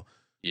Tank Dell.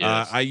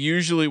 Yes.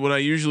 What I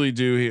usually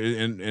do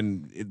here,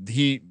 and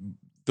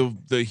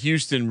the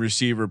Houston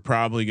receiver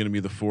probably going to be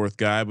the 4th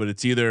guy, but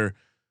it's either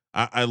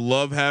I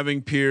love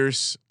having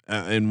Pierce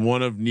in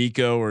one of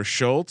Nico or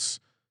Schultz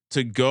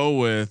to go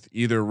with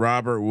either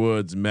Robert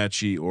Woods,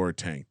 Mechie, or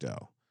Tank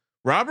Dell.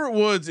 Robert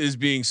Woods is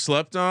being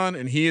slept on,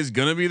 and he is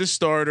going to be the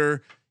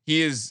starter.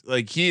 He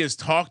has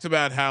talked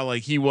about how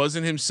he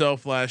wasn't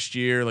himself last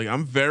year.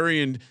 I'm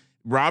very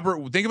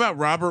Think about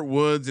Robert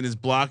Woods and his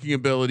blocking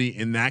ability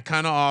in that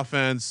kind of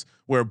offense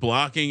where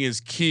blocking is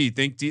key.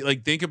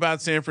 Think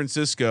about San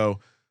Francisco.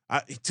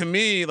 To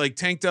me, like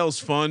Tank Dell's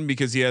fun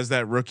because he has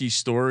that rookie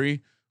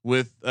story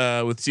with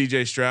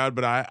CJ Stroud,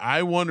 but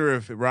I wonder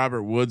if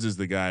Robert Woods is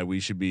the guy we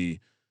should be.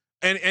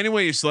 And any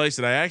way you slice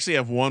it, I actually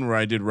have one where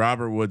I did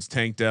Robert Woods,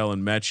 Tank Dell,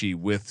 and Mechie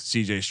with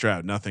CJ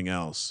Stroud, nothing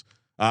else.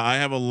 I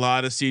have a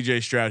lot of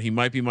CJ Stroud. He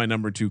might be my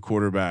number 2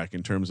 quarterback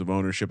in terms of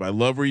ownership. I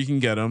love where you can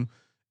get him.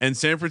 And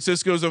San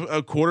Francisco's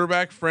a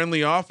quarterback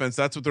friendly offense.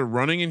 That's what they're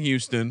running in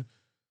Houston.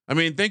 I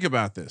mean, think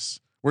about this.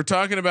 We're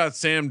talking about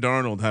Sam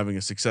Darnold having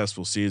a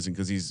successful season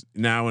because he's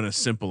now in a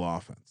simple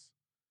offense.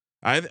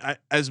 I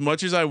as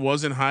much as I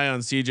wasn't high on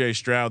CJ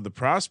Stroud, the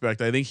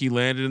prospect, I think he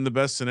landed in the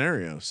best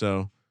scenario.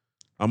 So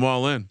I'm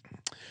all in.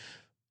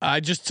 I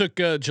just took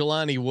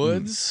Jelani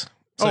Woods.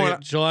 So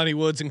Jelani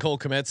Woods and Cole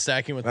Kmet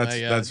stacking with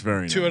that's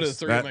very 2 out of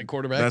 3 of my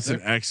quarterbacks. That's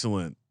an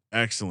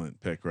excellent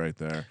pick right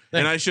there.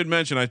 And I should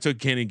mention I took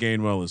Kenny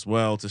Gainwell as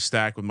well to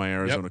stack with my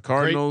Arizona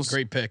Cardinals.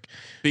 Great pick.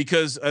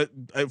 Because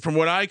from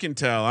what I can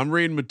tell, I'm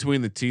reading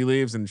between the tea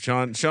leaves, and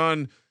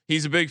Sean,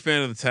 he's a big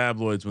fan of the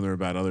tabloids when they're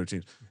about other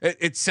teams.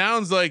 It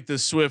sounds like the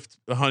Swift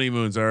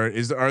honeymoons are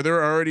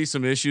there already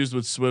some issues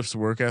with Swift's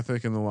work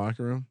ethic in the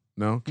locker room?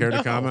 No, care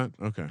to comment?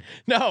 Okay.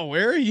 No,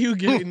 where are you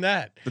getting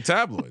that? The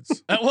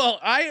tabloids. Well,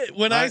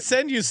 I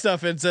send you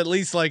stuff, it's at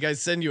least like I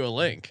send you a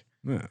link.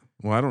 Yeah.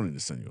 Well, I don't need to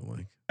send you a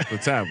link. The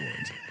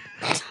tabloids.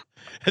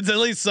 It's at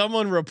least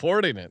someone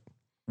reporting it.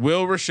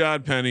 Will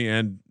Rashad Penny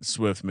and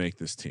Swift make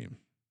this team?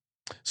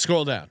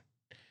 Scroll down.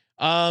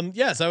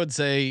 Yes, I would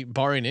say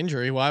barring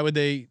injury. Why would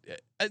they?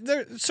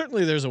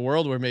 There's a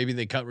world where maybe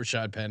they cut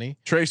Rashad Penny.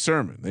 Trey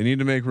Sermon. They need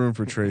to make room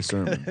for Trey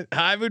Sermon.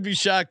 I would be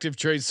shocked if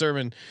Trey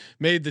Sermon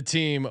made the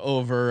team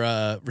over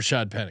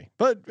Rashad Penny.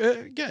 But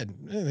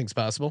again, anything's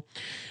possible.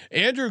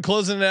 Andrew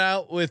closing it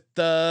out with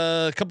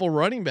a couple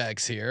running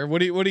backs here. What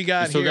do you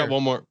got?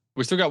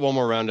 We still got one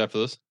more round after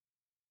this.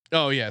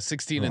 Oh yeah,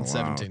 16 and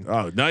 17.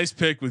 Oh, nice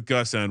pick with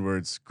Gus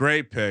Edwards.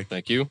 Great pick.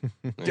 Thank you.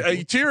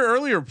 To your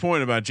earlier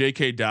point about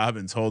J.K.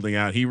 Dobbins holding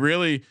out,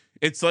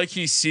 it's like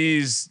he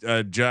sees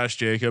Josh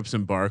Jacobs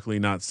and Barkley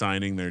not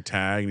signing their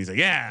tag, and he's like,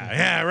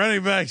 yeah,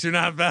 running backs are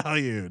not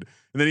valued.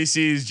 And then he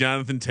sees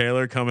Jonathan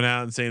Taylor coming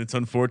out and saying it's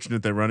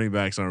unfortunate that running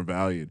backs aren't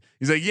valued.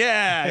 He's like,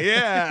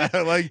 yeah,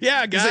 like,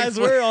 yeah, guys,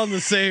 we're on the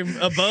same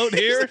boat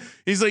here.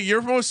 He's like,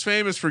 you're most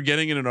famous for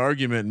getting in an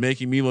argument and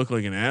making me look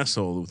like an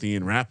asshole with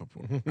Ian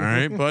Rappaport. All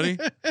right, buddy.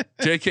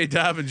 J.K.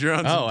 Dobbins, you're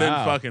on some thin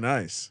fucking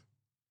ice.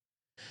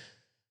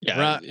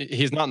 Yeah,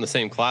 he's not in the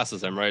same class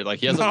as him, right? Like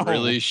he hasn't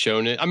really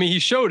shown it. I mean, he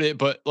showed it,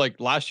 but like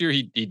last year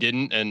he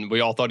didn't, and we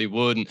all thought he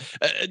would. And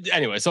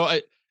anyway, so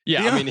I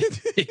mean,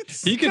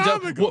 he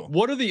could.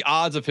 What are the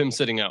odds of him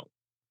sitting out?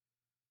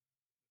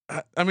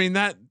 I mean,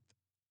 that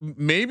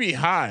may be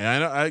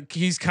high.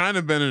 He's kind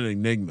of been an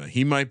enigma.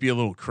 He might be a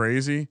little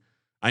crazy.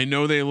 I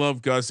know they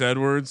love Gus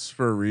Edwards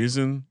for a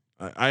reason.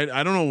 I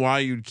don't know why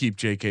you'd keep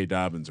J.K.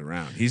 Dobbins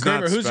around. He's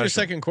Kramer, not. Who's your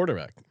second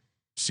quarterback?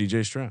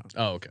 C.J. Stroud.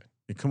 Oh, okay.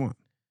 Hey, come on.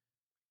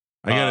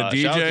 I got a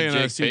DJ and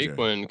a CJ.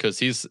 Bateman because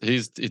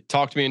he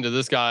talked me into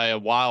this guy a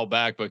while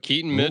back, but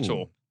Keaton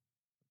Mitchell,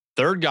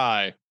 third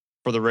guy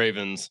for the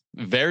Ravens,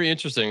 very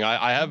interesting.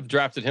 I have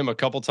drafted him a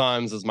couple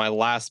times as my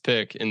last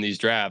pick in these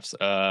drafts.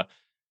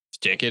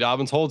 J.K.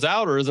 Dobbins holds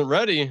out or isn't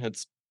ready.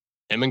 It's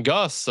him and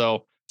Gus,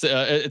 so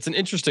it's an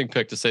interesting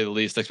pick to say the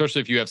least,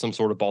 especially if you have some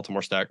sort of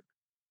Baltimore stack.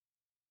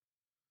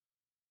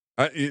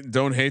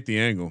 Don't hate the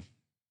angle.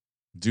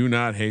 Do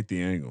not hate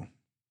the angle.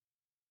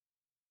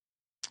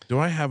 Do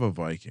I have a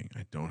Viking?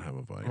 I don't have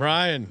a Viking.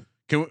 Ryan,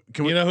 can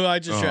we? You know who I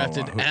just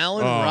drafted?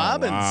 Allen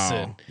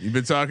Robinson. Wow. You've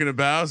been talking to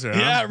Bowser.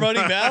 Yeah,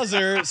 Running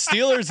Bowser,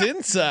 Steelers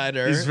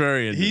insider.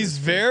 He's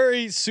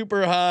very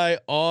super high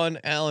on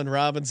Allen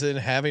Robinson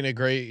having a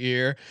great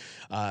year.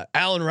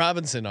 Allen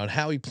Robinson on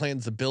how he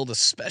plans to build a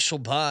special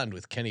bond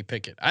with Kenny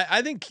Pickett.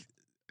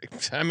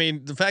 I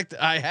mean, the fact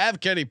that I have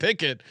Kenny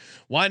Pickett,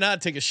 why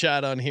not take a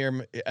shot on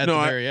him at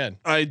the very end?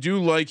 I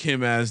do like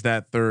him as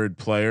that third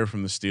player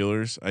from the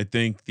Steelers. I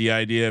think the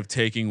idea of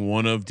taking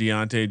one of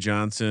Deontay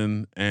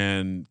Johnson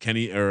and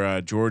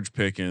George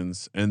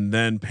Pickens, and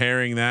then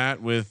pairing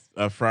that with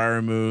a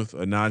Freiermuth,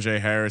 a Najee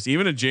Harris,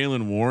 even a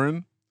Jaylen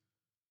Warren.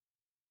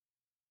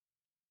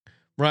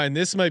 Ryan,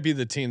 this might be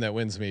the team that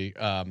wins me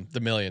the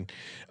million.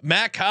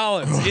 Matt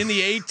Collins in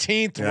the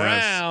 18th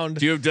round.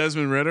 Do you have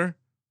Desmond Ridder?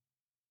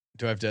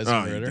 Do I have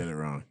Desmond Ridder? You did it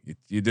wrong.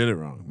 You did it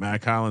wrong.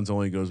 Matt Collins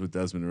only goes with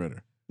Desmond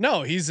Ridder.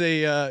 No, he's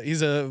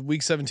a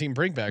week 17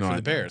 bringback for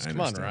the Bears.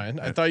 Come on, Ryan.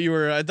 I thought you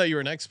were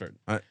an expert.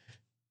 I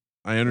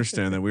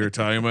understand that we were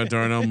talking about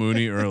Darnell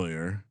Mooney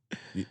earlier.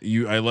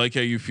 I like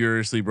how you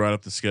furiously brought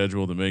up the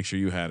schedule to make sure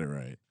you had it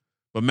right.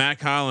 But Matt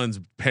Collins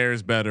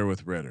pairs better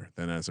with Ridder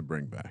than as a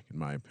bringback, in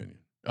my opinion.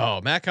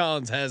 Oh, Matt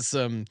Collins has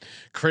some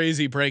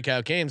crazy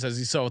breakout games as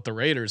you saw with the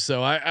Raiders.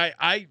 So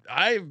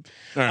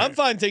I'm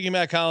fine taking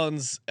Matt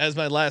Collins as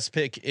my last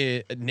pick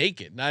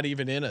naked, not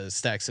even in a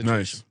stack situation.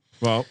 Nice.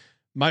 Well,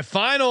 my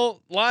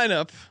final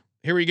lineup.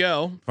 Here we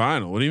go.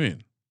 Final. What do you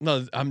mean?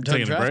 No, I'm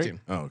done drafting.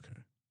 Oh, okay.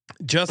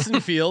 Justin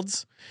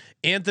Fields,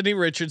 Anthony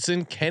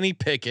Richardson, Kenny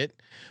Pickett.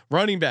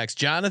 Running backs: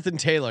 Jonathan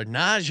Taylor,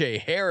 Najee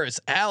Harris,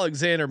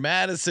 Alexander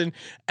Madison,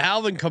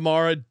 Alvin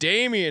Kamara,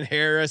 Damian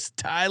Harris,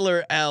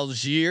 Tyler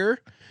Algier.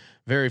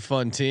 Very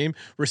fun team.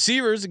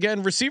 Receivers,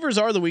 again, receivers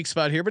are the weak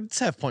spot here, but it's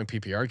half point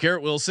PPR.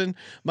 Garrett Wilson,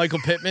 Michael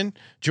Pittman,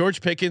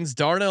 George Pickens,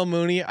 Darnell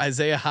Mooney,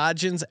 Isaiah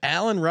Hodgins,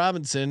 Allen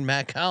Robinson,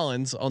 Matt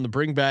Collins on the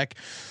bring back.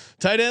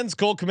 Tight ends: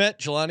 Cole Kmet,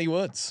 Jelani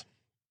Woods.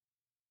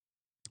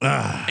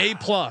 A+.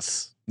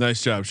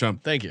 Nice job, Sean.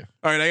 Thank you.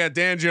 All right, I got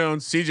Dan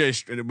Jones,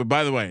 CJ. But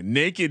by the way,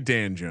 naked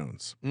Dan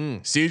Jones,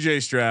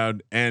 CJ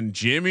Stroud, and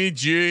Jimmy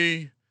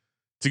G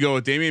to go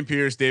with Damian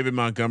Pierce, David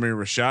Montgomery,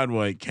 Rashad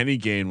White, Kenny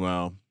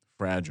Gainwell,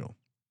 fragile.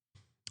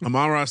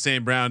 Amon-Ra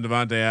St. Brown,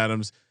 Devontae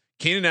Adams,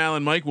 Keenan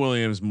Allen, Mike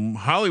Williams,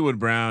 Hollywood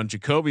Brown,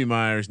 Jacoby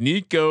Myers,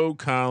 Nico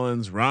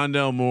Collins,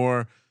 Rondell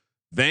Moore,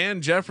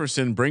 Van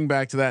Jefferson. Bring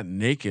back to that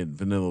naked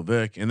Vanilla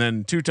Vic, and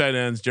then 2 tight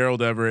ends: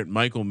 Gerald Everett,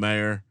 Michael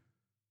Mayer.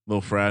 A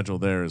little fragile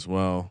there as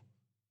well.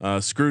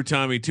 Screw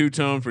Tommy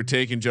Two-Tone for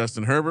taking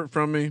Justin Herbert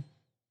from me.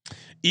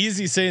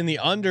 Easy saying the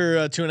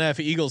under 2.5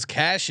 Eagles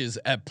cashes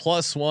at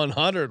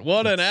 +100.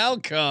 What an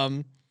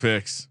outcome!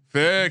 Fix.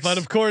 But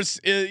of course,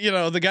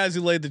 the guys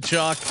who laid the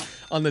chalk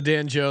on the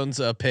Dan Jones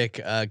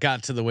pick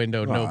got to the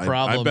window, no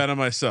problem. I bet on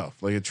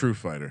myself like a true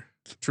fighter.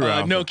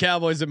 True. No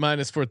Cowboys at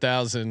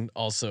 -4,000.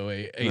 Also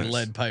a nice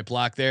lead pipe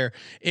lock there.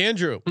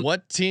 Andrew,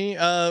 what team?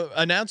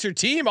 Announce your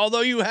team.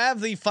 Although you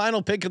have the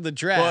final pick of the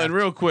draft. Well, and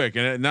real quick,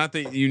 and not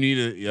that you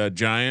need a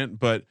giant,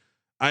 but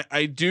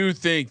I do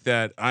think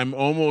that I'm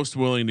almost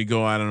willing to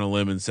go out on a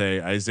limb and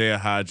say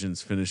Isaiah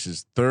Hodgins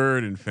finishes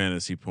 3rd in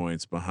fantasy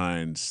points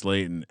behind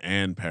Slayton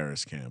and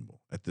Paris Campbell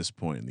at this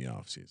point in the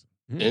offseason.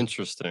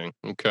 Interesting.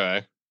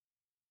 Okay.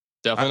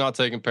 Definitely not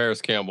taking Paris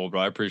Campbell, but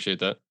I appreciate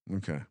that.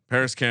 Okay.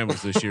 Paris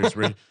Campbell's this year's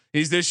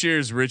he's this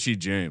year's Richie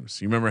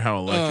James. You remember how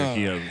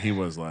electric he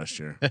was last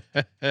year. Yeah.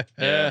 I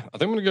think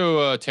I'm going to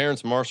go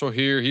Terrence Marshall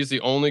here. He's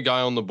the only guy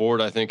on the board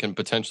I think can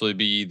potentially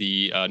be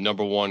the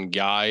number 1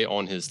 guy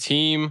on his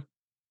team.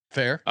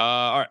 Fair.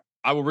 All right.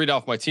 I will read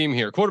off my team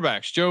here.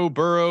 Quarterbacks: Joe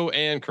Burrow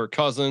and Kirk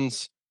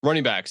Cousins.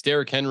 Running backs: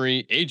 Derrick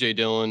Henry, AJ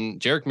Dillon,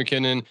 Jerick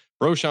McKinnon,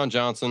 Roschon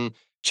Johnson,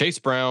 Chase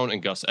Brown,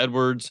 and Gus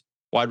Edwards.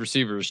 Wide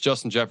receivers: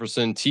 Justin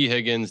Jefferson, T.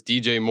 Higgins,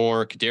 DJ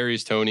Moore,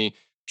 Kadarius Toney,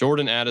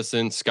 Jordan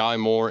Addison, Sky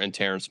Moore, and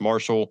Terrence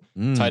Marshall.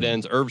 Tight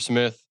ends: Irv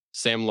Smith,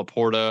 Sam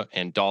Laporta,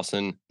 and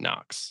Dawson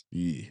Knox.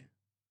 Yeah.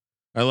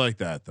 I like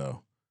that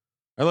though.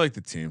 I like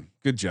the team.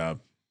 Good job.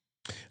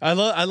 I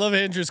love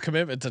Andrew's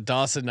commitment to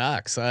Dawson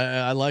Knox.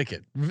 I like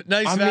it.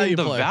 Nice value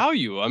play.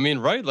 Value. I mean,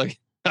 right? Like,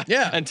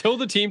 yeah. Until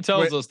the team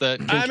tells us that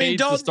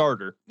Kincaid's the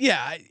starter.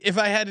 Yeah. If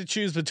I had to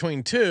choose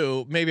between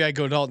 2, maybe I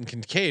go Dalton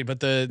Kincaid. But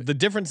the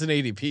difference in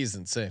ADP is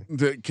insane.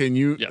 Can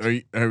you?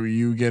 Yes. Are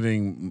you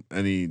getting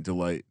any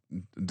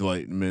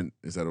delightment?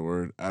 Is that a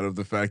word? Out of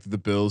the fact that the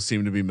Bills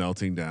seem to be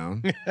melting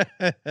down.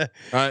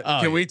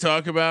 Can we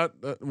talk about?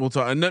 We'll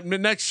talk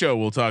next show.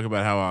 We'll talk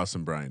about how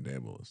awesome Brian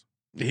Daboll is.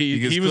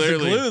 He was the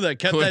glue that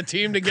kept that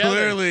team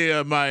together.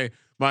 Clearly,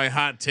 my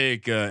hot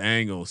take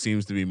angle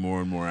seems to be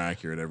more and more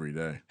accurate every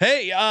day.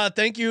 Hey,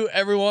 thank you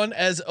everyone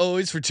as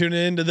always for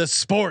tuning into the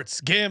Sports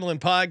Gambling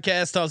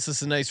Podcast. Toss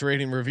us a nice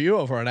rating review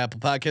over on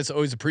Apple Podcasts.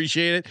 Always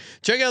appreciate it.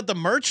 Check out the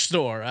merch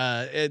store.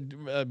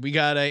 We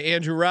got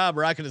Andrew Robb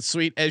rocking a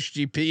sweet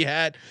SGP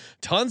hat.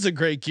 Tons of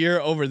great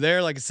gear over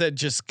there. Like I said,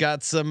 just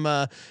got some.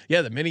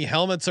 The mini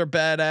helmets are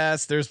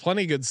badass. There's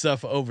plenty of good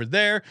stuff over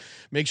there.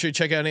 Make sure you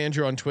check out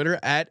Andrew on Twitter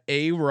at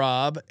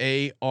ARAUB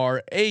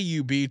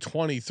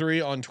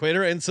ARAUB23 on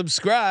Twitter. And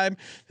subscribe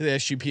to the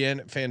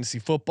SGPN fantasy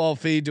football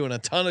feed, doing a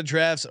ton of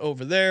drafts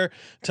over there,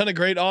 ton of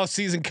great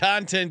off-season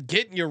content,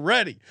 getting you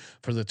ready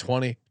for the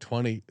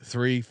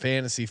 2023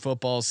 fantasy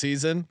football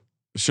season.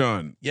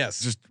 Sean,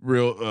 yes, just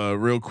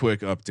real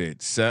quick update.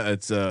 It's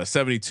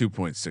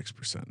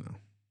 72.6% now.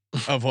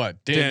 Of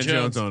what? Dan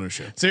Jones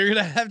ownership. So you're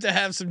gonna have to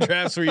have some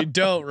drafts where you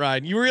don't,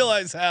 Ryan. You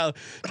realize how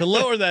to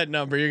lower that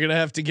number, you're gonna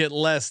have to get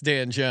less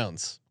Dan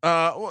Jones.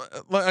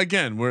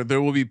 Again, where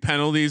there will be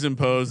penalties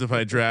imposed if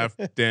I draft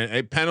Dan.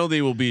 A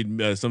penalty will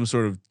be some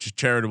sort of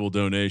charitable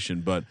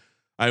donation, but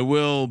I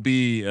will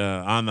be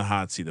on the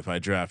hot seat if I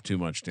draft too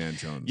much Dan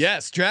Jones.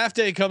 Yes, draft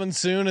day coming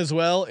soon as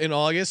well in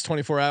August.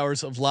 24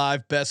 hours of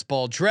live best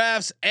ball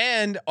drafts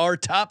and our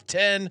top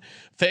 10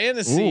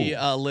 fantasy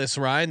list,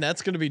 Ryan.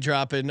 That's going to be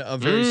dropping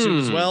very soon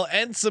as well,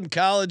 and some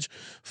college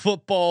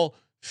football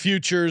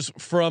futures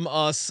from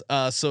us.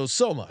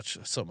 So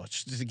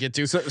much to get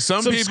to.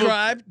 Some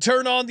subscribe, people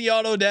turn on the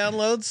auto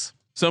downloads.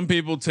 Some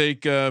people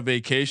take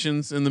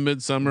vacations in the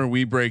midsummer.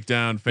 We break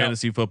down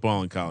fantasy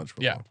football and college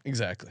football. Yeah,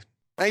 exactly.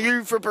 Thank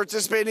you for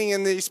participating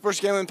in the Sports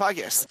Gambling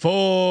Podcast.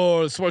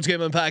 For the Sports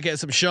Gambling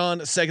Podcast, I'm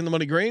Sean, second the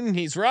money green.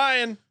 He's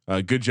Ryan.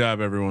 Good job,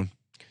 everyone.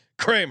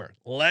 Kramer,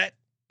 let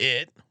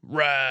it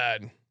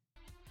ride.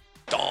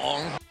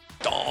 Dong,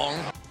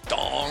 dong,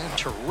 dong.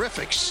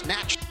 Terrific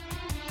snatch.